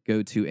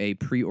go to a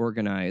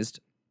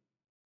pre-organized,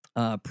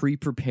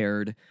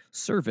 pre-prepared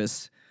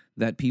service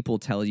that people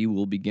tell you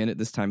will begin at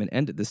this time and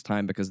end at this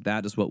time because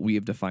that is what we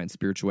have defined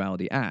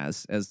spirituality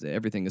as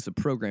everything is a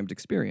programmed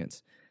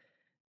experience.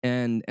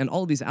 And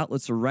all of these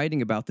outlets are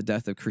writing about the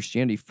death of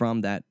Christianity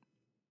from that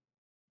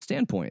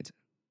standpoint.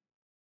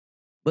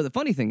 But the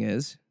funny thing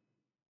is,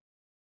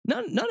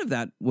 none of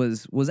that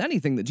was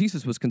anything that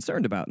Jesus was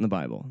concerned about in the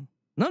Bible.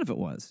 None of it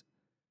was.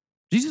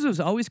 Jesus was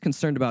always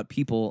concerned about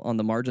people on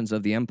the margins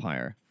of the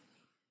empire.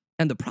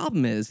 And the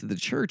problem is that the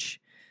church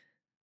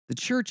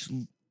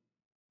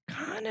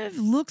kind of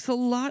looks a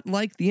lot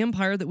like the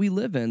empire that we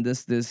live in,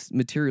 this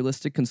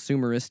materialistic,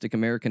 consumeristic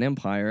American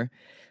empire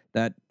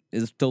that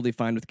is totally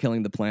fine with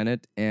killing the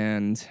planet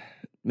and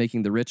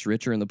making the rich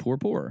richer and the poor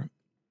poorer.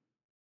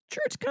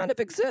 Church kind of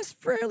exists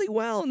fairly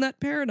well in that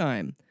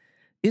paradigm.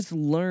 It is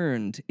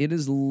learned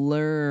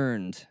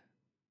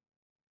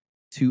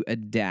to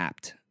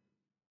adapt.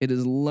 It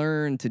is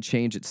learned to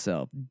change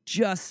itself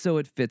just so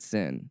it fits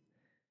in.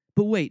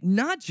 But wait,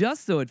 not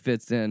just so it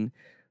fits in,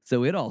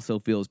 so it also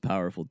feels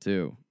powerful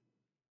too.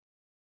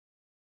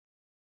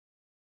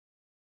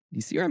 You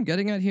see where I'm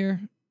getting at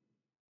here?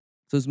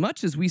 So as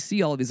much as we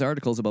see all of these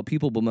articles about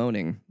people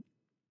bemoaning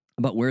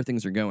about where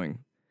things are going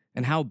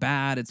and how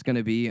bad it's going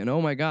to be, and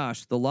oh my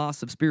gosh, the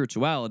loss of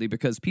spirituality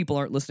because people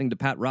aren't listening to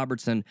Pat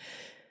Robertson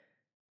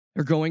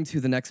or going to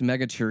the next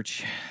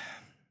megachurch,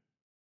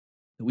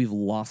 we've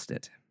lost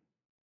it.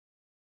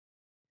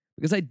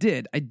 Because I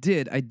did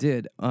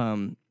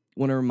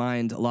want to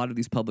remind a lot of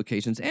these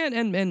publications,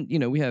 and you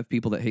know, we have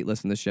people that hate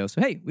listen to this show, so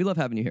hey, we love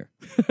having you here.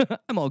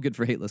 I'm all good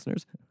for hate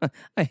listeners.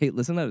 I hate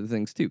listen to other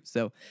things too,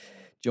 so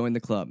join the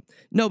club.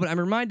 No, but I'm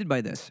reminded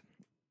by this,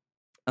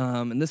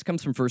 and this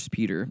comes from 1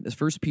 Peter. It's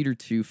 1 Peter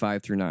 2,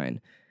 5-9.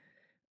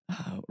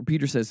 Where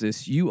Peter says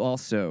this, you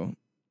also,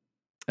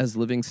 as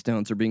living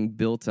stones, are being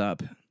built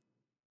up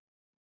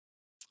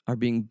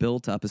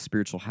a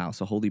spiritual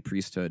house, a holy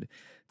priesthood,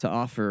 to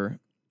offer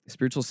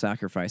spiritual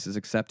sacrifices,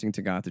 accepting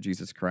to God through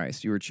Jesus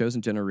Christ. You are a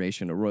chosen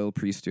generation, a royal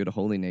priesthood, a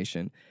holy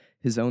nation,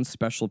 his own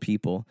special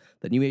people,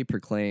 that you may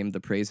proclaim the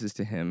praises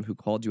to him who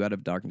called you out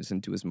of darkness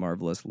into his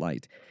marvelous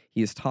light.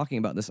 He is talking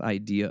about this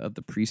idea of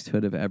the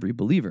priesthood of every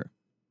believer.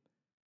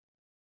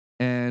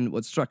 And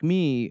what struck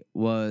me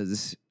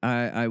was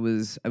I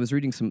was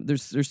reading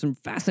there's some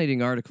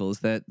fascinating articles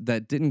that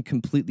didn't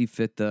completely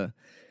fit the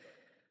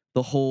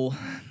whole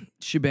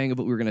shebang of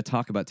what we were going to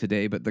talk about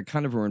today, but they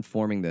kind of were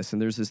informing this.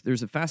 And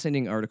there's a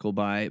fascinating article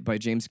by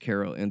James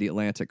Carroll in The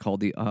Atlantic called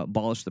 "The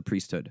Abolish the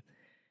Priesthood."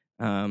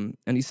 And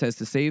he says,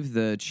 to save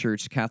the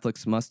church,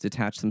 Catholics must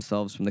detach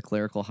themselves from the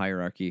clerical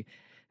hierarchy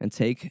and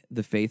take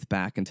the faith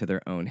back into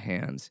their own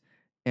hands.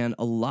 And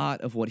a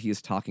lot of what he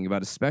is talking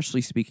about,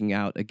 especially speaking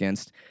out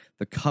against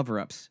the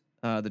cover-ups,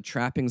 the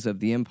trappings of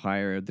the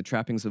empire, the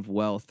trappings of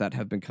wealth that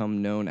have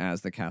become known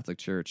as the Catholic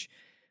Church,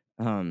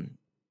 and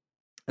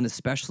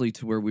especially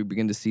to where we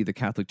begin to see the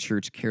Catholic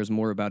Church cares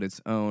more about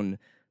its own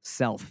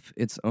self,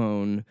 its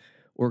own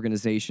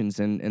organizations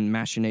and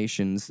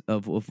machinations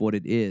of what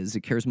it is.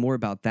 It cares more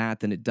about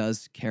that than it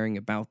does caring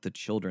about the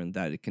children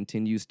that it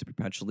continues to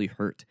perpetually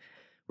hurt,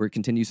 where it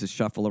continues to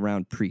shuffle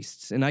around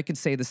priests. And I could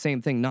say the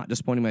same thing, not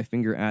just pointing my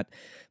finger at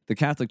the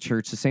Catholic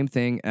Church, the same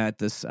thing at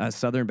this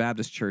Southern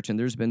Baptist Church. And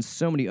there's been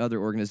so many other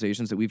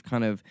organizations that we've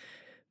kind of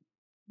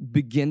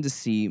begin to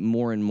see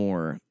more and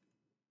more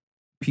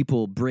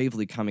people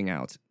bravely coming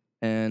out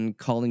and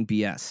calling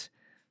BS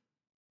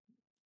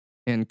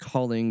and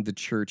calling the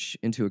church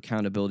into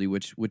accountability,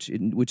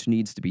 which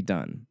needs to be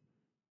done.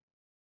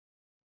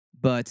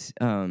 But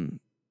I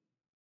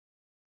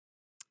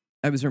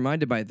was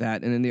reminded by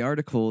that, and in the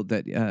article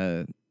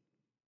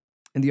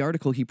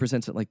he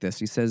presents it like this.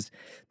 He says,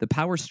 the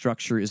power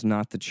structure is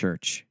not the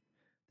church.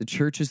 The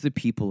church is the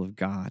people of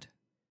God.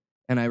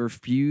 And I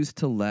refuse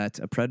to let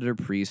a predator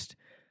priest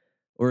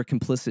or a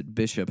complicit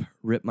bishop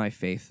rip my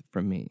faith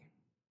from me.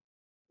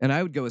 And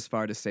I would go as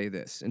far to say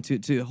this, and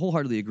to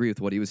wholeheartedly agree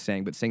with what he was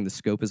saying, but saying the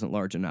scope isn't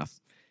large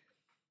enough.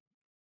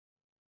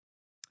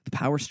 The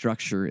power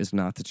structure is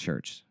not the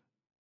church.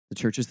 The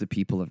church is the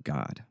people of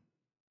God.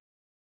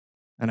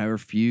 And I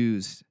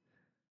refuse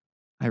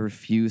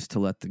to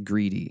let the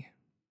greedy,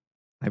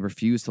 I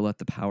refuse to let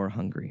the power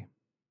hungry,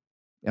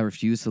 I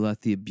refuse to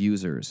let the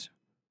abusers,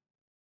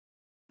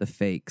 the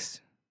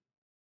fakes,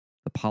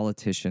 the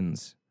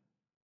politicians,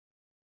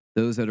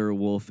 those that are a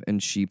wolf in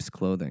sheep's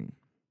clothing.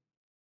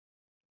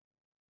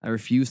 I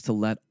refuse to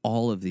let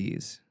all of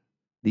these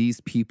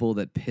people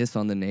that piss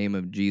on the name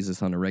of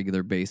Jesus on a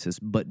regular basis,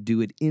 but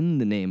do it in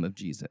the name of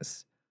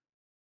Jesus.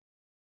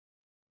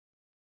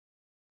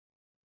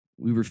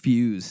 We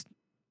refuse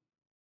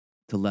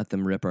to let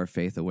them rip our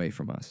faith away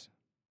from us.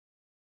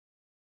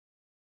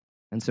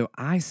 And so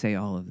I say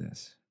all of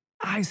this.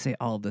 I say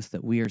all of this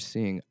that we are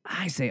seeing.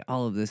 I say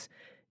all of this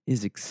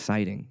is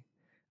exciting.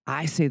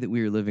 I say that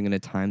we are living in a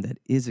time that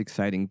is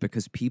exciting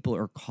because people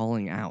are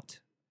calling out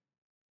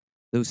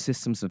those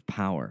systems of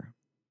power.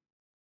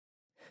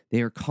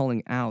 They are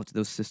calling out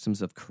those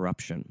systems of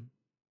corruption.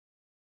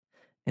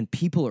 And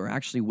people are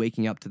actually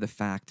waking up to the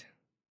fact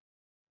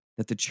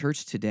that the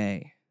church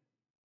today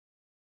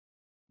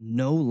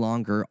no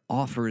longer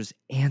offers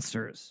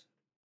answers.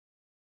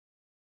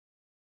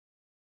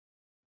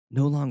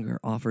 No longer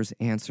offers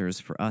answers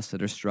for us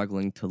that are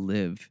struggling to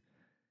live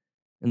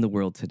in the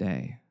world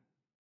today.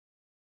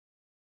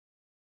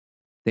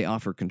 They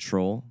offer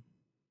control.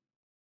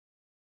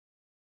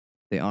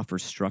 They offer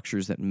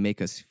structures that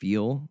make us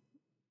feel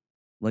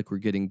like we're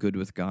getting good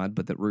with God,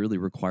 but that really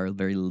require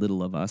very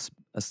little of us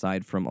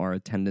aside from our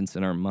attendance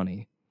and our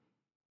money.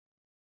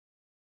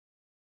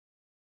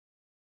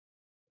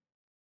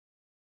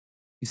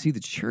 You see, the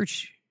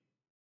church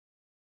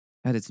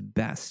at its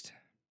best,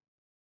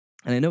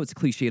 and I know it's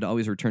cliche to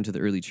always return to the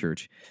early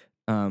church.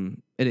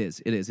 It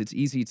is. It's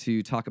easy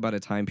to talk about a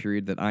time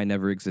period that I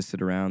never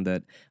existed around,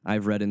 that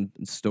I've read in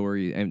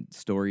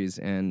stories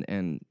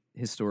and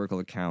historical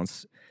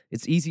accounts.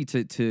 It's easy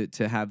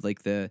to have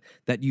like that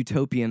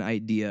utopian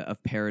idea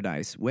of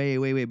paradise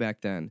way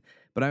back then.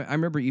 But I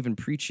remember even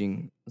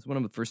preaching. It was one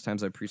of the first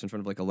times I preached in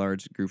front of like a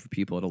large group of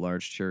people at a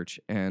large church,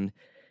 and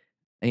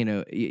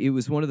it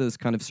was one of those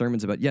kind of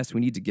sermons about, yes,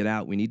 we need to get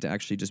out. We need to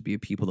actually just be a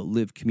people that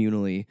live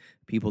communally,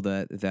 people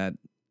that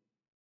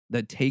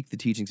take the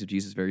teachings of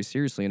Jesus very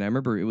seriously. And I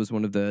remember it was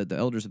one of the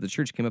elders of the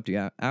church came up to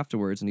me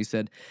afterwards, and he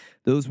said,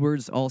 those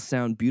words all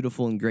sound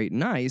beautiful and great and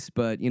nice,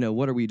 but,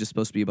 what are we just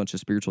supposed to be, a bunch of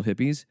spiritual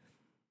hippies?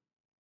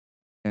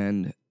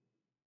 And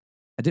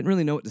I didn't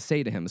really know what to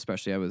say to him,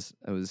 especially I was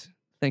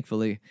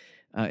thankfully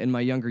in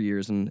my younger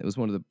years, and it was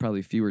one of the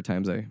probably fewer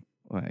times I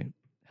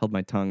held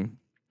my tongue.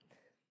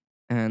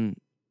 And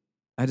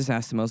I just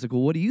asked him, I was like,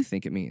 well, what do you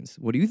think it means?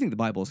 What do you think the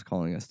Bible is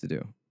calling us to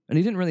do? And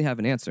he didn't really have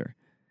an answer,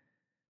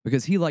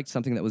 because he liked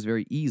something that was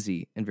very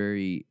easy and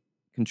very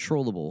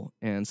controllable,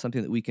 and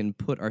something that we can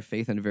put our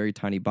faith in a very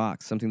tiny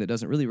box, something that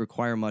doesn't really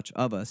require much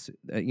of us.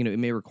 It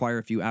may require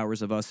a few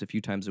hours of us a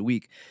few times a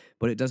week,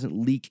 but it doesn't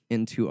leak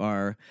into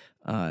our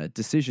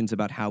decisions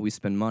about how we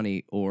spend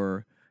money,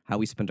 or how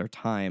we spend our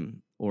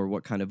time, or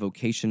what kind of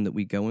vocation that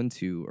we go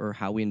into, or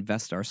how we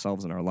invest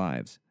ourselves in our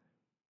lives.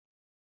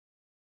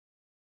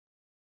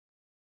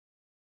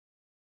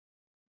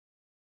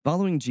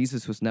 Following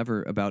Jesus was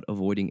never about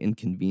avoiding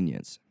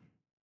inconvenience.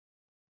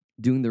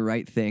 Doing the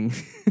right thing,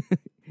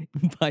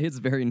 by its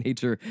very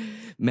nature,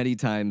 many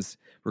times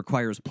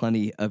requires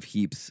plenty of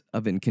heaps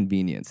of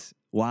inconvenience.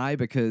 Why?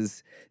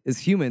 Because as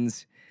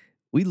humans,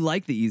 we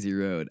like the easy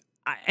road.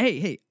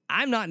 Hey,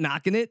 I'm not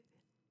knocking it.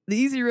 The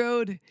easy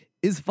road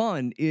is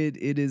fun. It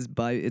is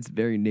by its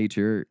very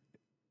nature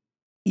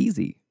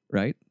easy,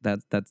 right?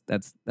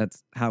 That's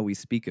how we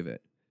speak of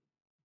it.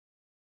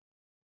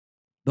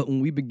 But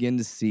when we begin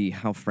to see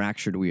how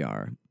fractured we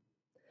are,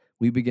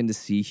 we begin to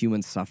see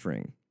human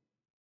suffering.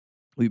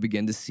 We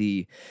begin to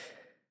see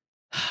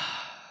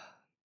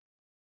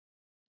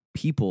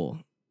people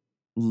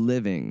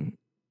living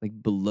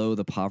like below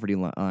the poverty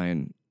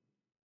line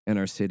in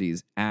our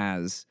cities,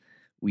 as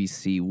we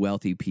see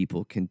wealthy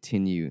people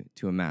continue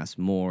to amass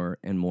more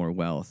and more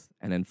wealth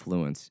and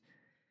influence.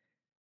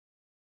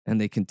 And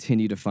they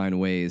continue to find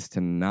ways to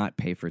not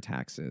pay for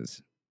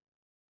taxes.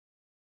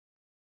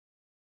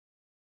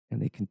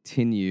 And they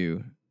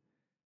continue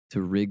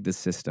to rig the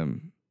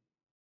system.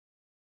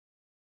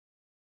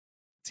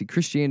 See,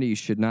 Christianity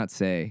should not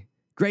say,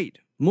 great,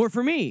 more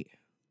for me.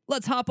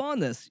 Let's hop on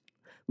this.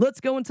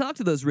 Let's go and talk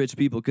to those rich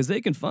people because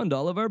they can fund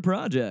all of our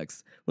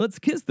projects. Let's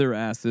kiss their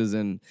asses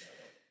and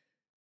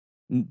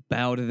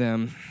bow to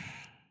them,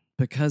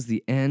 because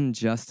the end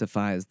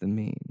justifies the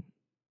mean.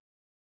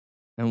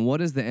 And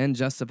what does the end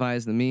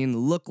justifies the mean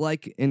look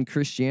like in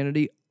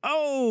Christianity?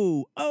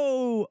 Oh.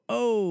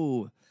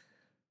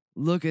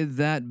 Look at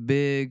that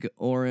big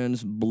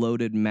orange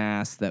bloated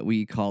mass that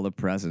we call the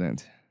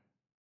president.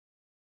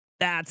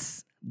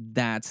 That's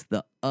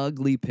the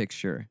ugly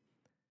picture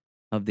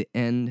of the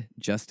end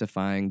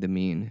justifying the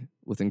mean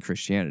within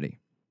Christianity.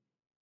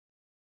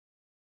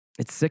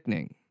 It's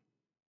sickening.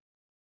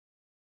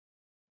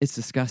 It's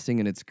disgusting,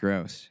 and it's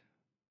gross.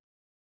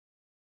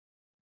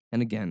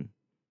 And again,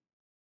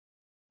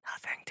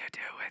 nothing to do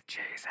with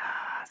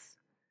Jesus.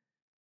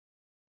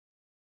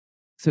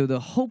 So the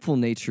hopeful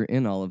nature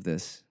in all of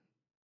this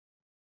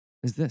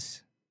is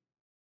this.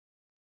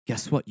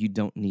 Guess what? You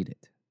don't need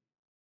it.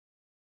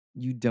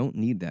 You don't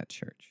need that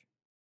church.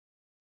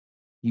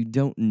 You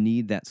don't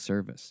need that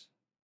service.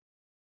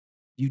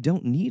 You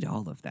don't need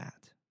all of that.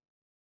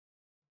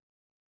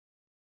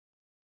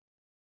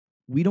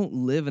 We don't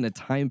live in a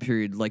time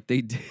period like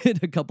they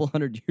did a couple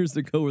hundred years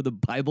ago where the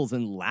Bible's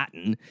in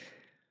Latin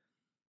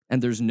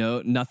and there's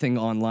nothing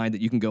online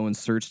that you can go and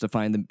search to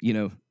find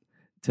the,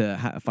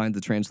 find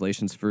the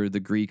translations for the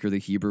Greek or the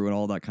Hebrew and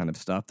all that kind of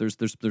stuff.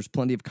 There's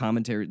plenty of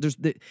commentary.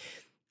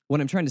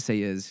 What I'm trying to say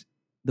is,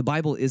 The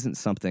Bible isn't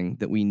something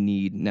that we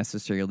need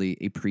necessarily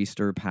a priest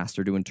or a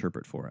pastor to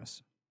interpret for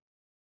us.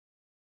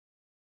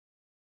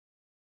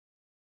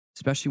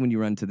 Especially when you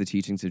run to the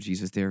teachings of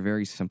Jesus, they are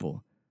very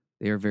simple.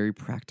 They are very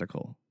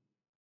practical.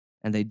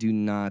 And they do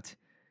not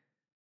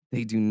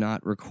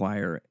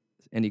require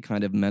any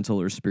kind of mental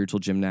or spiritual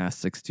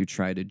gymnastics to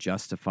try to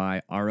justify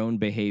our own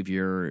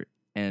behavior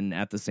and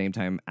at the same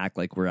time act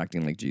like we're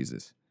acting like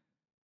Jesus.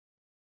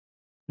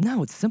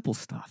 No, it's simple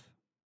stuff.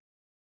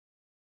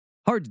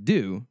 Hard to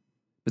do,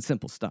 but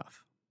simple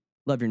stuff.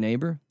 Love your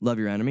neighbor, love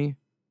your enemy.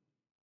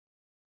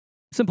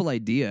 Simple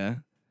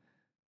idea,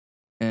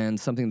 and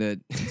something that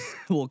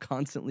will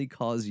constantly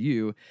cause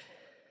you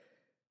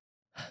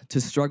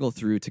to struggle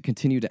through, to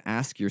continue to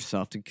ask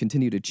yourself, to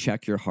continue to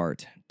check your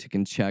heart,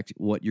 to check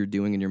what you're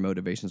doing and your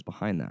motivations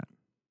behind that.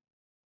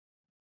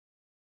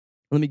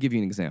 Let me give you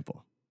an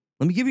example.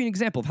 Let me give you an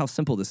example of how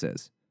simple this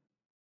is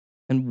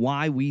and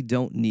why we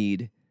don't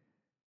need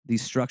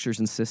these structures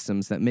and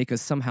systems that make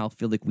us somehow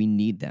feel like we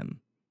need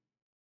them.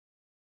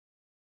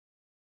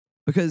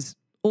 Because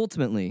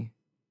ultimately,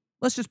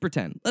 let's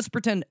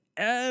pretend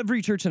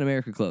every church in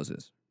America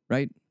closes,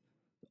 right?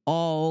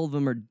 All of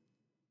them are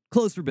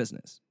closed for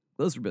business.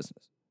 Does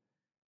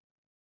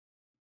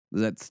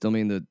that still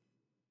mean the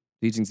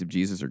teachings of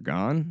Jesus are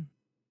gone?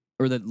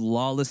 Or that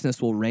lawlessness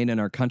will reign in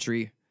our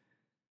country?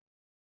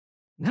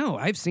 No,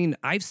 I've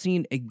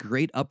seen a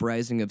great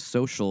uprising of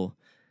social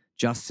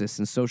justice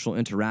and social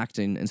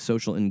interacting and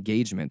social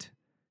engagement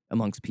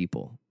amongst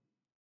people.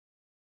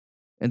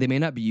 And they may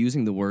not be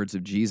using the words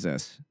of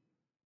Jesus,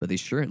 but they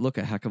sure look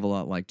a heck of a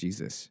lot like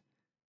Jesus.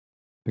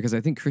 Because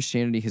I think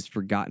Christianity has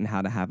forgotten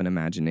how to have an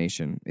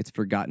imagination. It's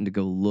forgotten to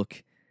go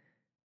look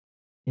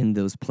in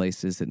those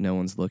places that no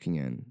one's looking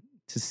in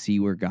to see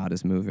where God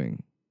is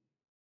moving.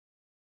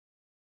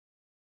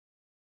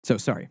 So,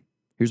 sorry,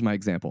 here's my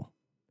example.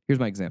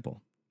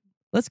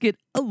 Let's get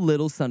a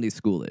little Sunday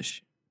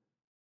schoolish.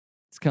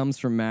 This comes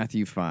from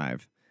Matthew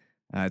 5.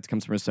 It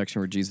comes from a section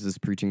where Jesus is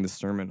preaching the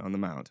Sermon on the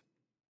Mount.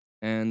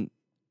 And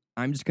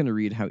I'm just going to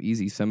read how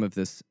easy some of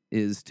this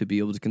is to be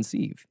able to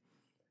conceive.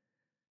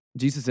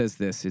 Jesus says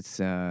this. It's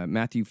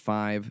Matthew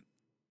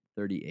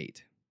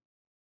 5:38.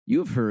 You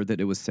have heard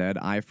that it was said,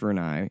 eye for an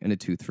eye and a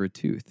tooth for a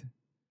tooth,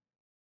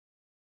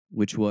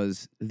 which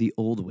was the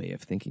old way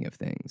of thinking of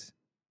things.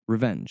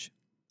 Revenge,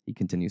 he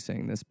continues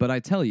saying this. But I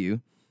tell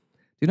you,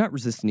 do not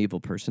resist an evil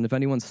person. If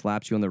anyone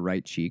slaps you on the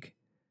right cheek,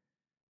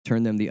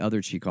 turn them the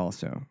other cheek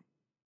also.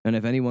 And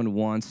if anyone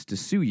wants to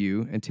sue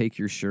you and take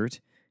your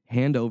shirt,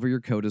 hand over your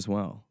coat as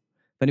well.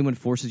 If anyone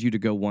forces you to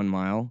go 1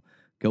 mile,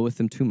 go with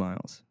them 2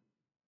 miles.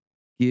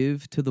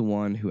 Give to the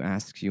one who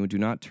asks you, and do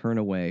not turn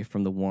away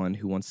from the one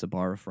who wants to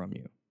borrow from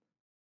you.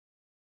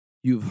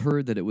 You have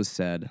heard that it was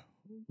said,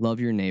 love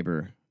your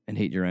neighbor and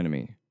hate your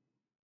enemy.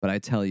 But I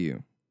tell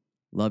you,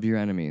 love your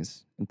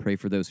enemies and pray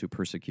for those who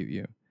persecute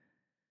you,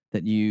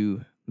 that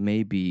you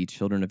may be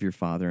children of your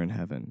Father in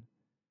heaven.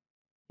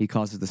 He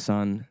causes the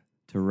sun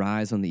to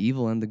rise on the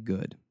evil and the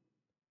good,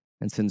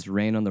 and sends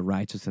rain on the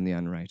righteous and the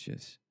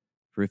unrighteous.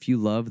 For if you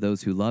love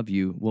those who love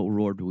you, what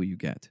reward will you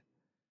get?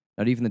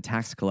 Not even the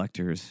tax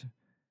collectors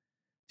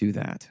do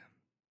that.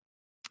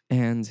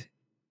 And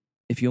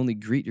if you only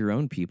greet your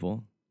own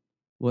people,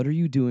 what are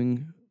you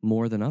doing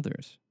more than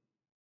others?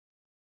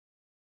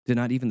 Did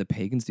not even the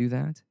pagans do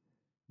that?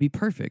 Be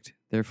perfect,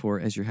 therefore,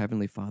 as your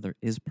heavenly Father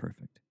is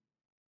perfect.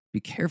 Be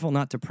careful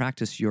not to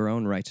practice your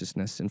own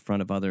righteousness in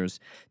front of others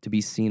to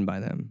be seen by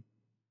them.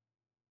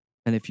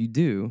 And if you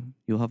do,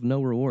 you'll have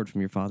no reward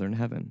from your Father in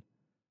heaven.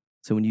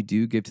 So when you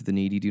do give to the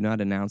needy, do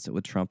not announce it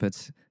with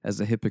trumpets, as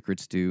the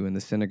hypocrites do in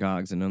the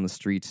synagogues and on the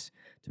streets,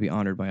 to be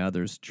honored by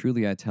others.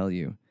 Truly, I tell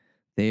you,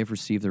 they have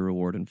received their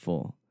reward in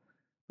full.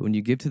 But when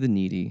you give to the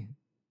needy,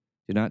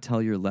 do not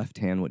tell your left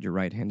hand what your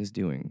right hand is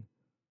doing,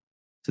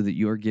 so that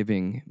your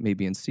giving may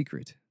be in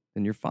secret.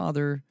 Then your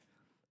Father,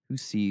 who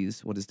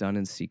sees what is done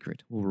in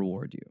secret, will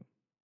reward you.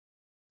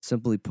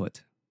 Simply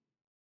put,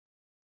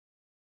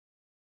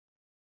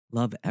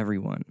 love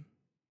everyone.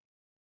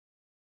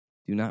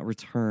 Do not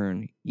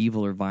return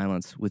evil or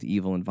violence with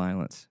evil and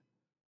violence.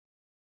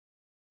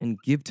 And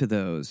give to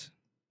those,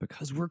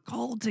 because we're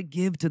called to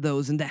give to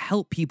those and to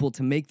help people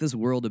to make this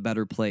world a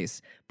better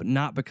place, but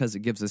not because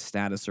it gives us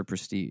status or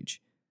prestige.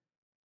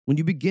 When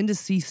you begin to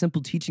see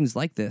simple teachings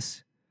like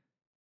this,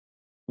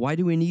 why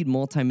do we need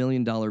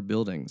multi-million-dollar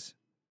buildings?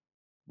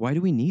 Why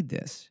do we need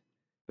this?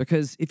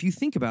 Because if you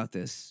think about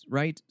this,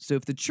 right? So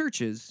if the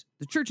churches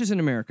in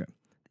America,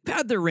 they've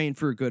had their reign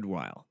for a good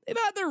while.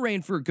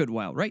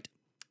 Right?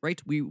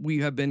 Right? We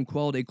have been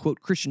called a, quote,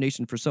 Christian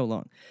nation for so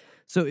long.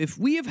 So if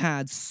we have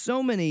had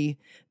so many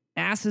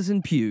asses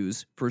in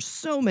pews for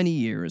so many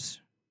years,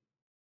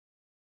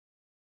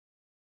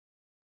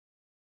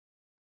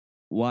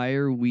 why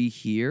are we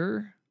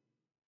here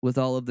with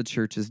all of the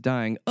churches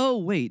dying? Oh,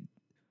 wait.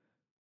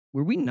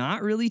 Were we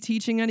not really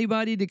teaching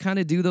anybody to kind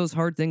of do those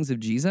hard things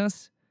of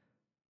Jesus?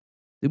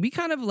 Did we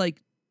kind of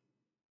like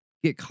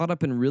get caught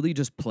up in really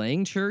just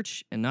playing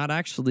church and not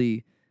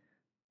actually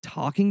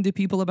talking to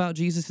people about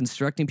Jesus,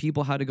 instructing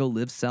people how to go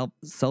live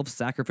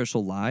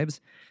self-sacrificial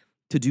lives?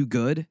 to do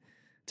good,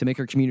 to make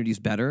our communities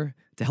better,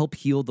 to help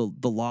heal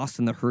the lost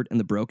and the hurt and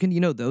the broken. You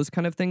know, those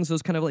kind of things,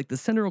 those kind of like the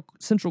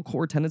central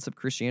core tenets of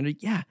Christianity.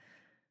 Yeah.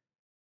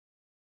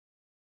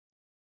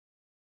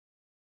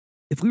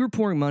 If we were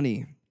pouring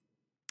money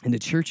into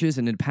churches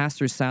and into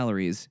pastors'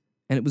 salaries,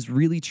 and it was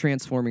really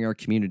transforming our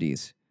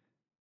communities,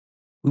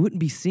 we wouldn't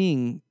be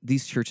seeing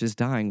these churches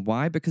dying.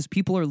 Why? Because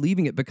people are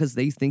leaving it because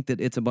they think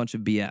that it's a bunch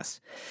of BS.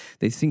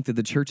 They think that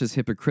the church is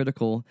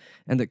hypocritical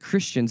and that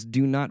Christians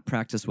do not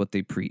practice what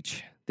they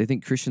preach. They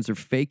think Christians are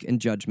fake and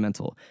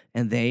judgmental,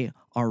 and they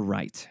are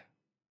right.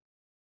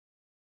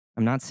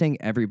 I'm not saying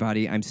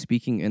everybody, I'm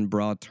speaking in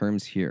broad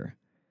terms here,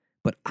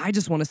 but I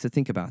just want us to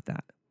think about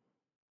that.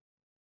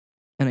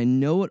 And I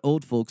know what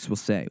old folks will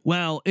say.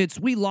 Well,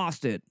 we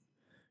lost it.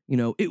 You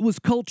know, it was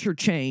culture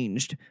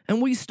changed,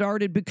 and we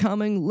started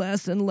becoming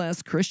less and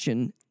less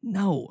Christian.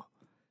 No.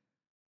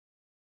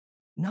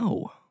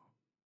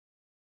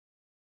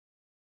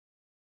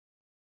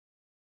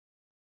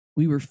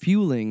 We were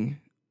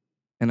fueling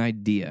an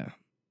idea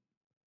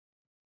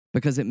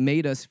because it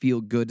made us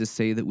feel good to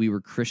say that we were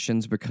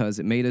Christians, because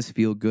it made us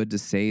feel good to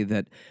say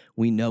that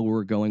we know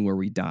we're going where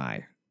we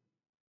die.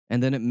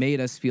 And then it made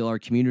us feel our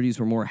communities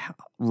were more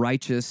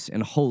righteous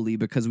and holy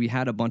because we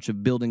had a bunch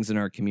of buildings in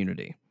our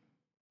community.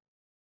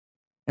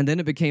 And then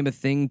it became a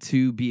thing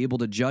to be able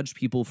to judge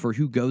people for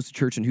who goes to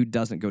church and who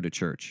doesn't go to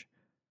church.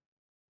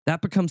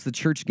 That becomes the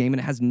church game, and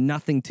it has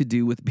nothing to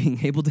do with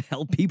being able to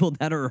help people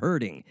that are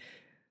hurting.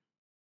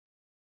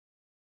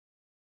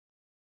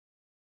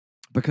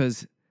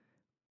 Because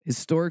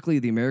historically,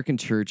 the American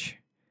church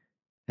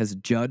has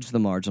judged the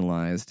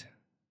marginalized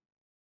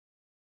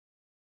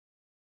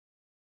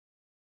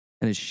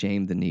and has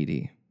shamed the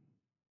needy.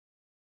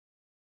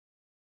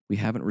 We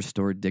haven't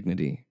restored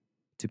dignity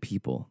to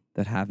people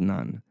that have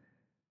none.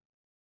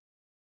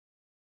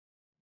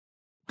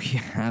 We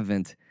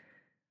haven't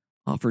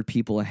offered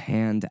people a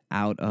hand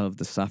out of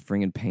the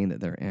suffering and pain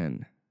that they're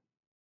in.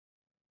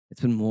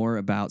 It's been more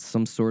about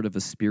some sort of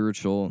a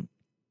spiritual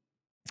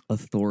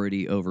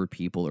authority over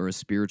people, or a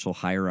spiritual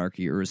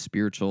hierarchy, or a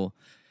spiritual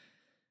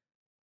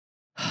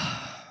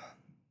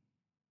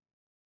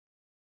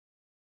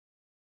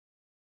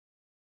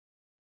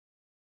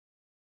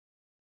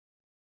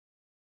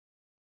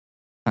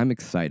I'm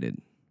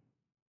excited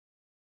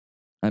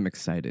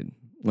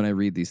when I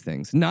read these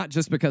things. Not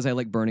just because I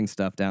like burning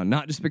stuff down,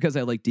 not just because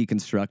I like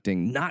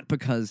deconstructing, not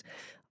because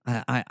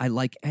I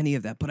like any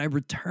of that, but I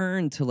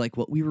return to like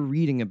what we were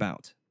reading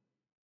about.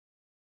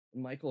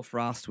 Michael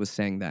Frost was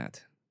saying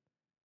that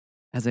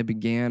as I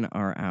began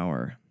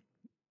our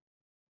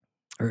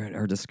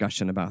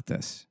discussion about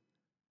this.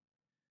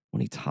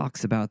 When he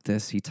talks about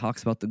this, he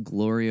talks about the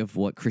glory of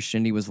what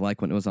Christianity was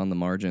like when it was on the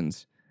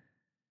margins.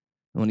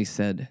 And when he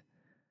said,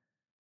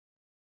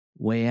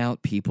 "Way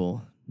out,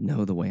 people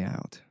know the way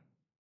out."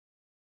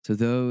 So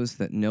those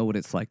that know what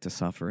it's like to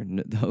suffer,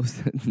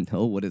 those that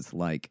know what it's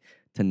like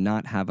to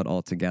not have it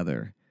all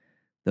together,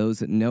 those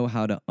that know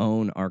how to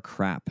own our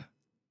crap,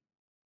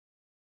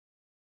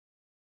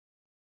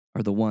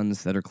 are the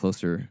ones that are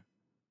closer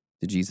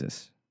to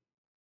Jesus.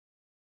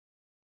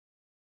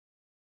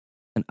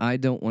 And I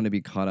don't want to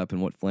be caught up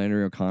in what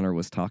Flannery O'Connor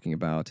was talking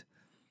about,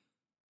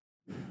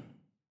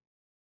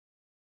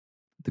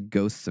 the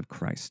ghosts of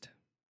Christ.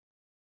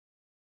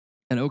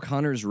 And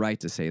O'Connor's right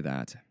to say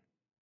that,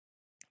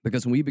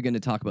 because when we begin to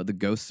talk about the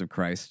ghosts of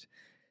Christ,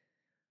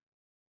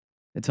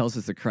 it tells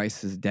us that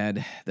Christ is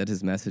dead, that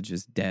his message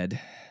is dead,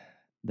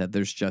 that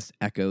there's just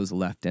echoes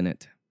left in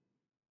it.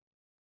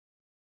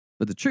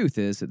 But the truth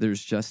is that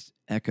there's just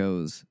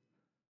echoes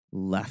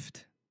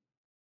left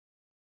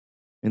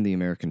in the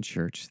American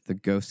church. The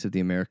ghost of the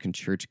American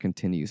church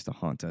continues to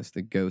haunt us.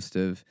 The ghost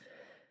of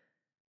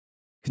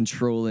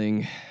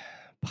controlling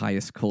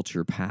pious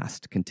culture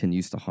past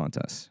continues to haunt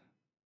us.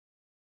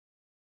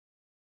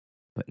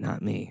 But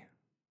not me.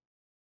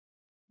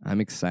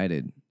 I'm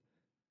excited.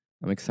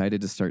 I'm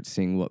excited to start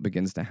seeing what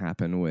begins to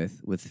happen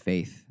with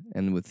faith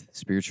and with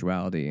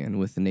spirituality and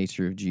with the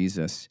nature of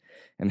Jesus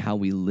and how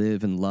we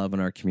live and love in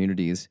our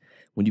communities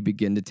when you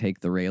begin to take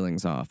the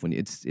railings off. When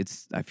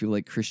I feel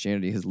like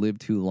Christianity has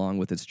lived too long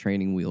with its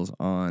training wheels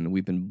on.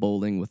 We've been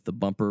bowling with the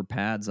bumper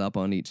pads up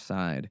on each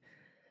side.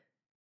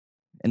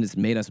 And it's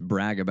made us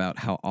brag about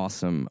how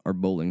awesome our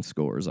bowling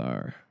scores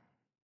are.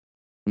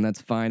 And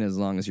that's fine as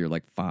long as you're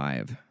like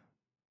 5.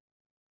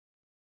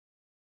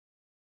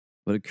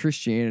 But a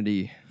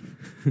Christianity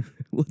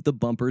with the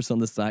bumpers on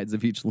the sides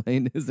of each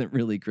lane isn't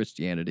really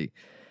Christianity.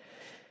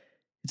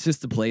 It's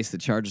just a place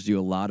that charges you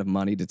a lot of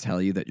money to tell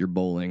you that you're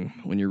bowling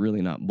when you're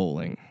really not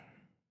bowling.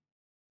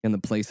 And the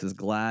place is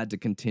glad to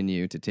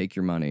continue to take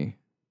your money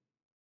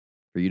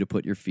for you to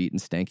put your feet in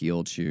stanky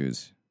old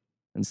shoes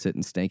and sit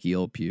in stanky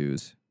old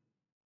pews.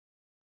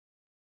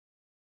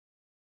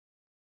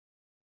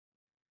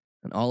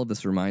 And all of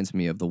this reminds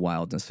me of the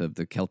wildness of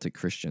the Celtic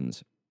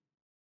Christians,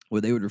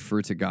 where they would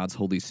refer to God's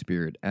Holy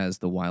Spirit as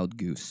the wild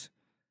goose.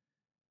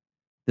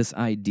 This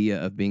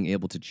idea of being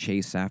able to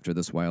chase after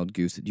this wild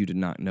goose that you did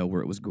not know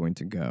where it was going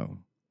to go.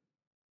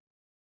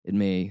 It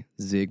may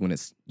zig when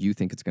you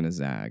think it's going to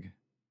zag.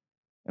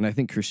 And I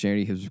think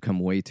Christianity has become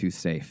way too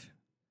safe.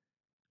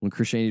 When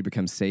Christianity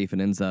becomes safe,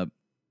 it ends up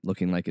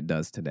looking like it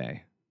does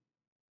today.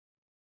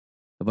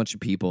 A bunch of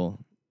people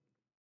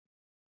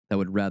that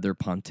would rather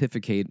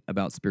pontificate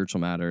about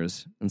spiritual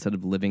matters instead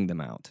of living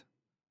them out.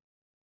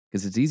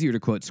 Because it's easier to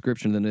quote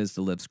Scripture than it is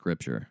to live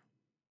Scripture.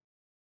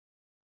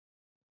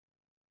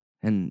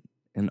 And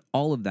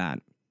all of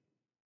that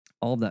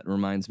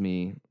reminds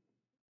me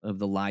of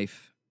the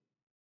life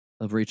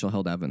of Rachel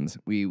Held Evans.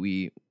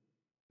 We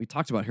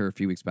talked about her a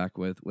few weeks back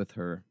with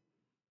her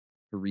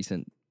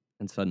recent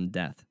and sudden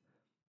death.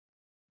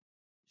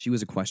 She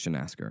was a question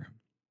asker.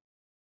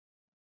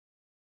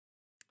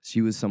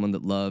 She was someone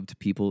that loved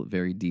people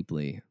very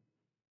deeply.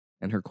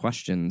 And her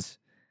questions,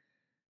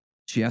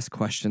 she asked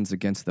questions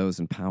against those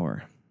in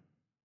power.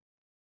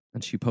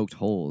 And she poked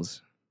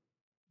holes,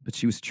 but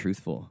she was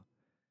truthful.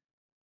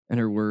 And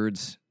her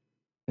words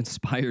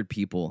inspired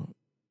people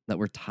that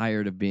were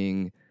tired of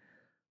being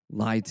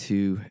lied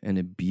to and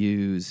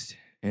abused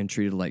and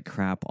treated like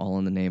crap, all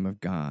in the name of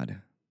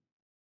God.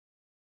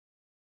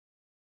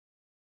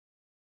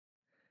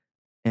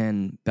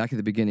 And back at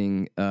the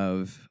beginning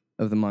of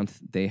the month,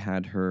 they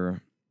had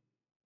her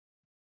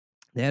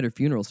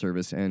funeral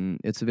service, and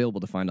it's available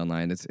to find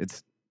online.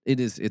 It's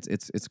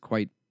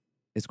quite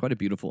a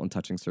beautiful and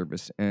touching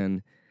service.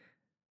 And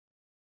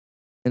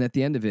at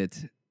the end of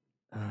it,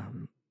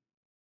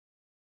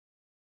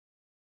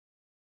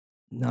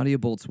 Nadia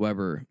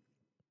Bolz-Weber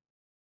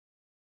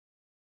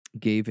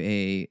gave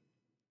a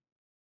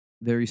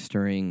very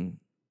stirring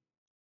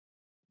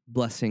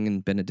blessing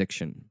and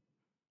benediction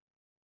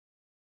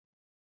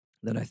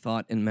that I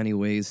thought in many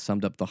ways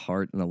summed up the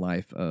heart and the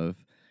life of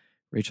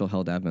Rachel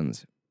Held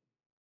Evans.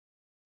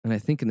 And I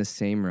think in the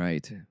same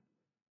right,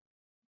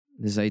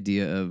 this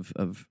idea of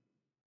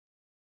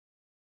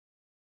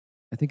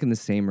I think in the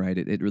same right,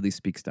 it really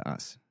speaks to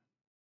us.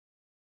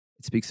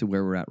 It speaks to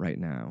where we're at right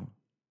now.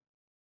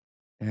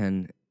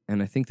 And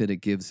I think that it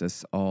gives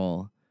us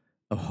all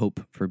a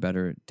hope for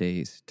better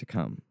days to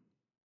come.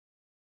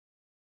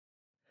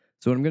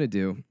 So what I'm going to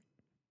do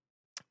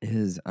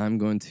is I'm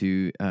going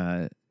to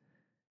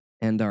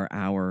end our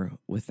hour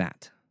with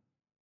that.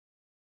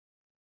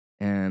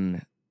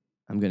 And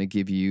I'm going to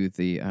give you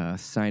the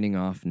signing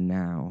off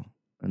now,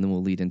 and then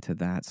we'll lead into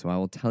that. So I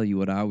will tell you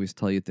what I always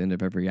tell you at the end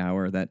of every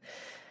hour, that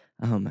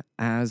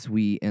as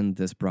we end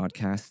this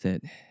broadcast,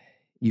 that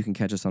you can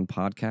catch us on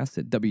podcast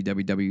at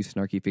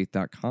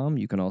www.snarkyfaith.com.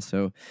 You can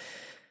also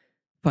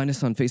find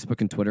us on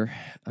Facebook and Twitter.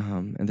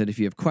 And that if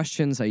you have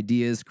questions,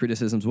 ideas,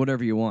 criticisms,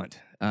 whatever you want,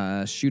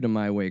 shoot them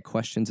my way.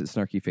 Questions at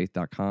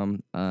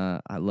snarkyfaith.com.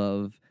 I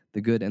love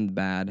the good and the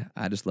bad.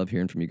 I just love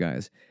hearing from you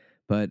guys.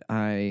 But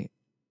I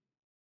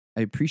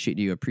appreciate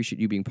you. I appreciate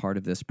you being part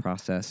of this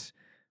process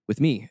with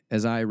me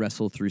as I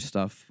wrestle through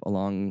stuff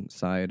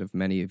alongside of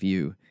many of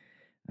you.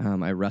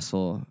 I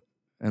wrestle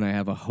and I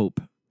have a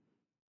hope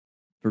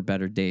for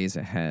better days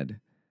ahead,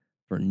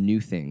 for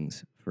new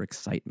things, for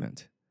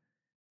excitement,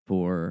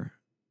 for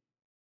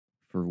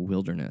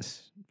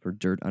wilderness, for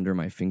dirt under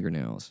my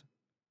fingernails,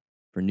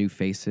 for new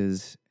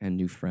faces and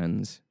new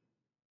friends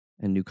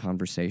and new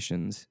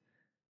conversations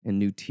and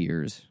new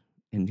tears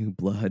and new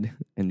blood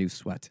and new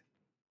sweat,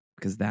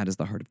 because that is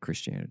the heart of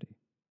Christianity.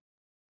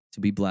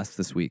 So be blessed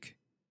this week,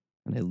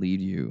 and I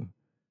lead you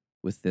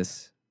with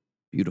this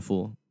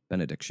beautiful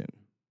benediction.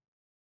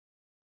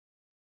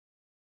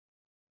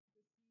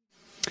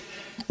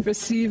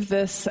 Receive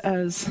this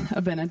as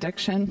a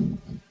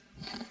benediction.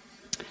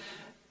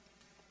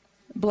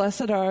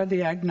 Blessed are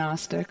the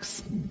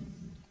agnostics.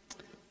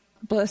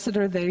 Blessed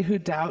are they who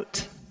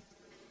doubt.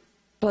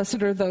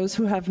 Blessed are those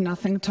who have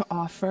nothing to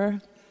offer.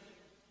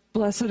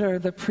 Blessed are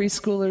the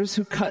preschoolers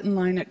who cut in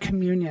line at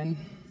communion.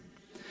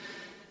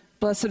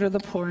 Blessed are the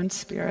poor in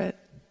spirit.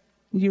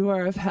 You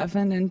are of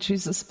heaven, and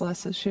Jesus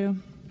blesses you.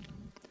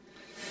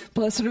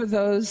 Blessed are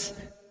those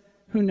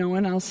who no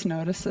one else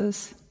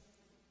notices.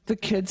 The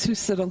kids who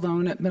sit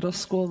alone at middle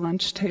school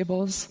lunch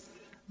tables,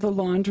 the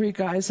laundry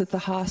guys at the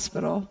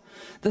hospital,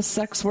 the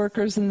sex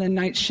workers and the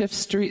night shift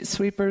street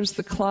sweepers,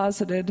 the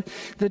closeted,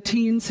 the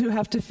teens who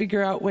have to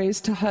figure out ways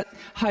to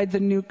hide the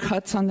new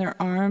cuts on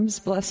their arms.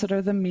 Blessed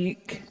are the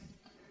meek.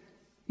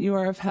 You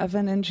are of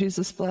heaven, and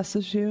Jesus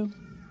blesses you.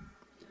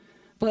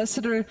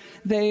 Blessed are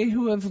they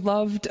who have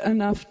loved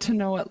enough to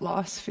know what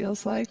loss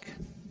feels like.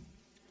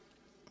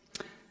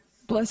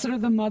 Blessed are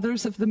the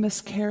mothers of the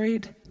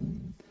miscarried.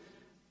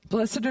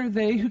 Blessed are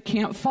they who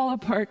can't fall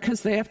apart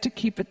because they have to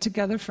keep it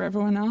together for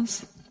everyone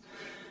else.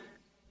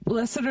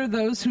 Blessed are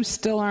those who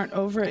still aren't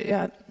over it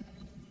yet.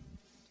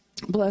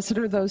 Blessed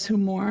are those who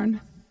mourn.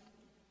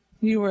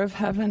 You are of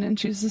heaven, and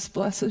Jesus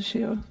blesses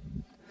you.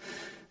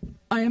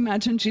 I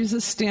imagine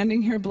Jesus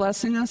standing here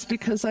blessing us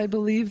because I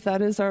believe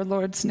that is our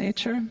Lord's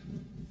nature.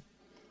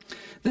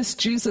 This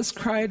Jesus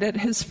cried at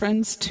his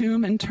friend's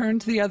tomb and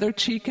turned the other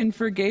cheek and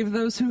forgave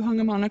those who hung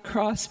him on a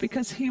cross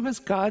because he was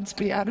God's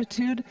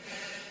beatitude.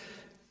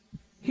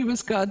 He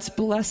was God's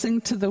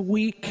blessing to the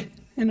weak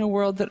in a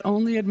world that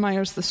only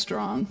admires the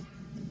strong.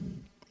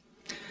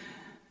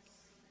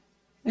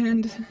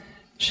 And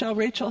shall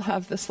Rachel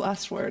have this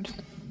last word?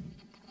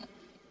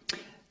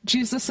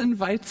 Jesus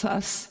invites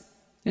us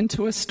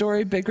into a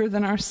story bigger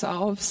than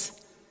ourselves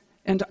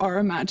and our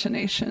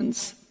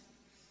imaginations.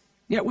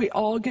 Yet we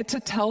all get to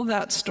tell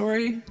that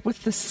story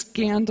with the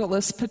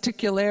scandalous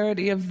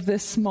particularity of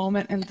this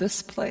moment and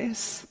this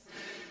place.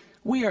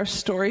 We are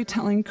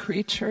storytelling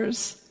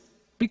creatures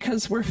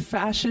because we're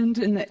fashioned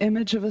in the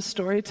image of a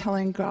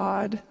storytelling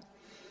God.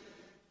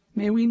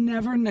 May we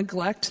never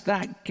neglect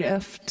that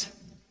gift.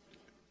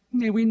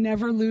 May we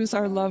never lose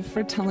our love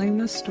for telling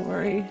the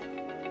story.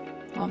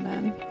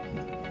 Amen.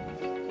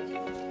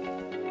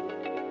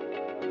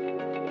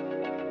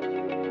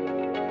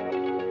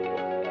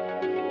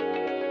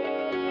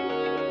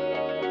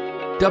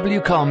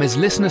 WCOM is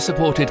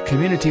listener-supported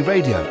community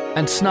radio,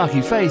 and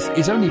Snarky Faith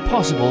is only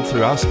possible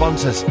through our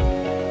sponsors.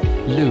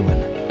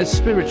 Lumen, a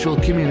spiritual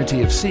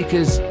community of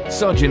seekers,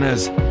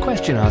 sojourners,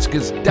 question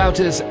askers,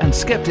 doubters, and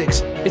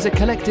skeptics, is a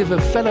collective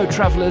of fellow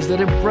travelers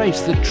that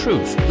embrace the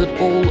truth that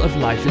all of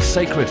life is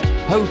sacred,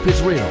 hope is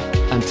real,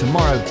 and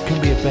tomorrow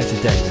can be a better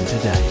day than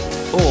today.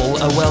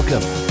 All are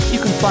welcome.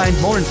 You can find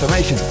more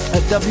information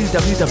at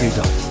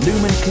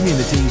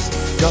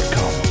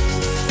www.lumencommunities.com.